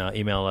 You can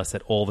email us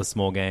at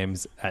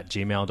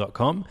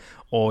allthesmallgames@gmail.com,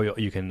 or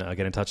you can get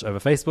in touch over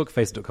Facebook,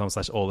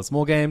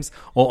 facebook.com/allthesmallgames,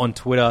 or on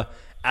Twitter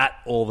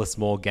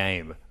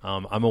 @allthesmallgame.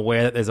 I'm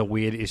aware that there's a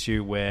weird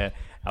issue where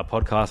our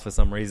podcast, for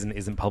some reason,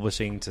 isn't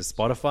publishing to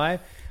Spotify.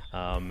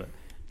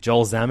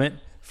 Joel Zammit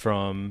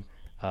from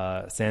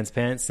Sans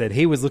Pants said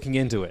he was looking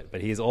into it,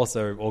 but he is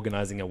also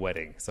organizing a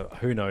wedding, so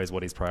who knows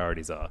what his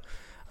priorities are.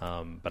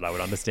 But I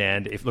would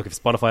understand if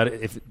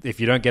Spotify, if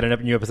you don't get a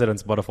new episode on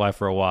Spotify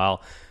for a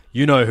while,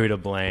 you know who to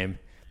blame.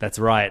 That's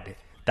right,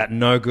 that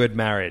no good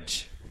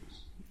marriage.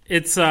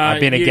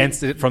 I've been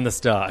against it from the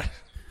start.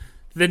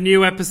 The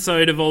new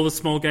episode of All the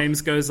Small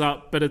Games goes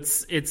up, but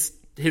it's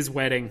his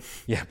wedding.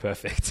 Yeah,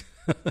 perfect.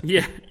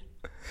 Yeah.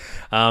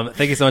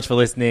 Thank you so much for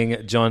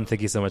listening, John.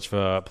 Thank you so much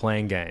for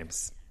playing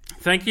games.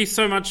 Thank you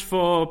so much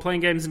for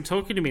playing games and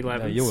talking to me,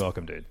 Levins. You're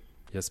welcome, dude.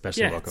 You're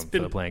especially welcome for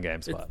the playing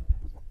games part.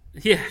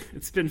 Yeah,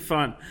 it's been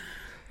fun.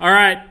 All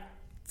right.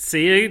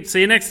 See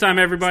you next time,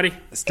 everybody.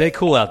 Stay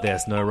cool out there,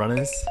 snow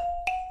runners.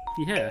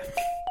 Yeah.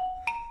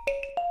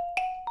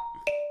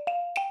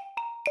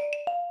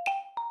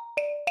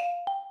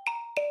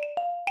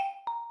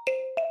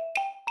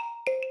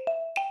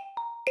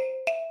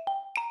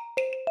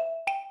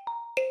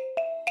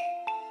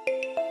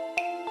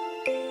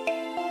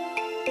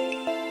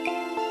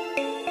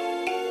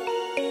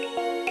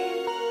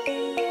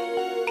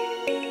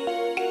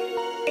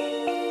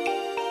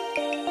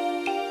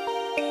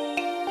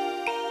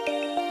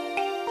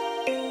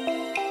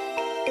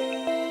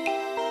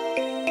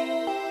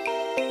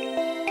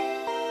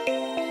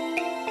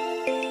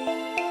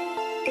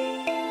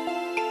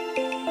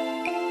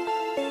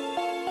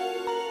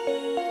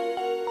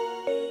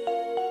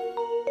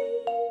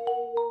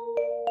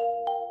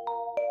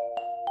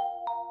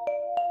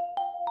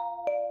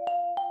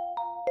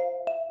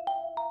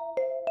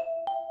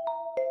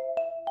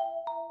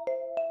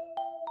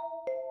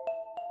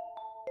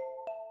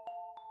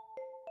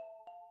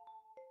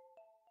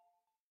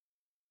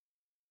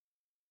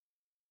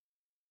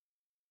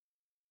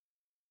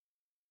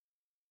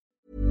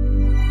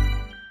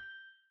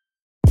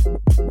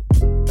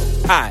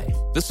 Hi,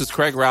 this is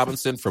Craig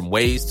Robinson from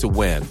Ways to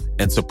Win,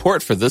 and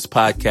support for this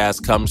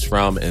podcast comes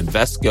from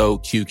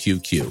Invesco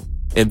QQQ.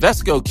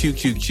 Invesco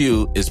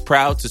QQQ is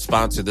proud to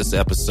sponsor this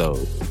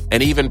episode,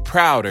 and even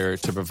prouder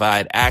to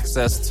provide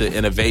access to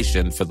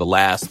innovation for the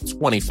last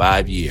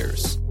 25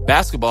 years.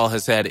 Basketball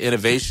has had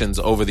innovations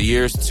over the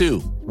years,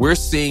 too. We're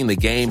seeing the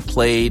game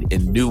played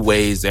in new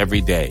ways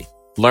every day.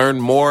 Learn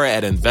more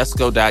at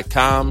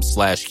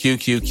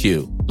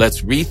Invesco.com/QQQ.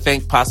 Let's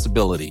rethink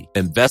possibility.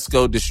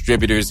 Invesco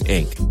Distributors,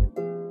 Inc.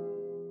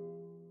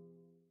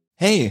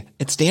 Hey,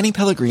 it's Danny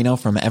Pellegrino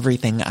from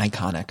Everything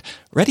Iconic.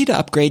 Ready to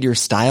upgrade your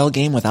style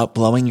game without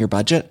blowing your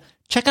budget?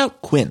 Check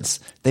out Quince.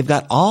 They've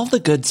got all the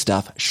good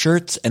stuff,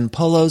 shirts and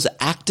polos,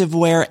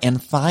 activewear,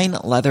 and fine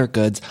leather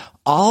goods,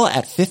 all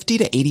at 50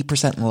 to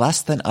 80%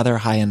 less than other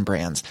high-end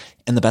brands.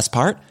 And the best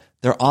part?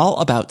 They're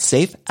all about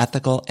safe,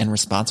 ethical, and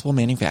responsible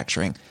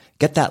manufacturing.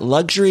 Get that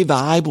luxury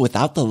vibe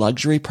without the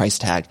luxury price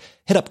tag.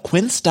 Hit up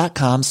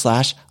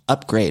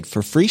quince.com/upgrade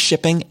for free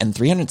shipping and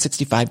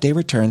 365-day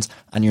returns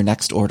on your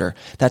next order.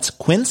 That's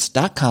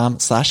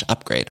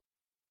quince.com/upgrade.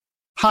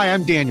 Hi,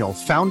 I'm Daniel,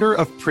 founder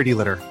of Pretty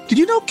Litter. Did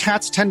you know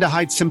cats tend to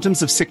hide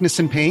symptoms of sickness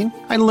and pain?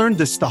 I learned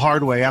this the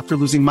hard way after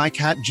losing my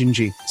cat,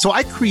 Gingy. So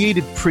I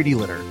created Pretty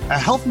Litter, a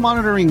health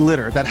monitoring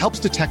litter that helps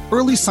detect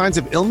early signs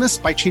of illness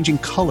by changing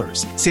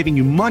colors, saving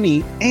you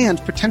money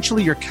and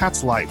potentially your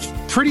cat's life.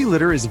 Pretty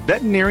Litter is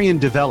veterinarian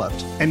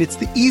developed, and it's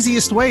the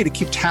easiest way to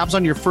keep tabs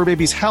on your fur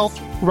baby's health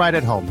right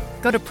at home.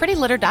 Go to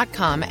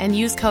prettylitter.com and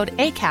use code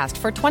ACAST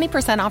for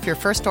 20% off your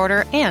first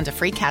order and a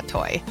free cat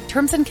toy.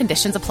 Terms and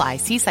conditions apply.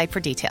 See site for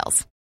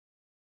details.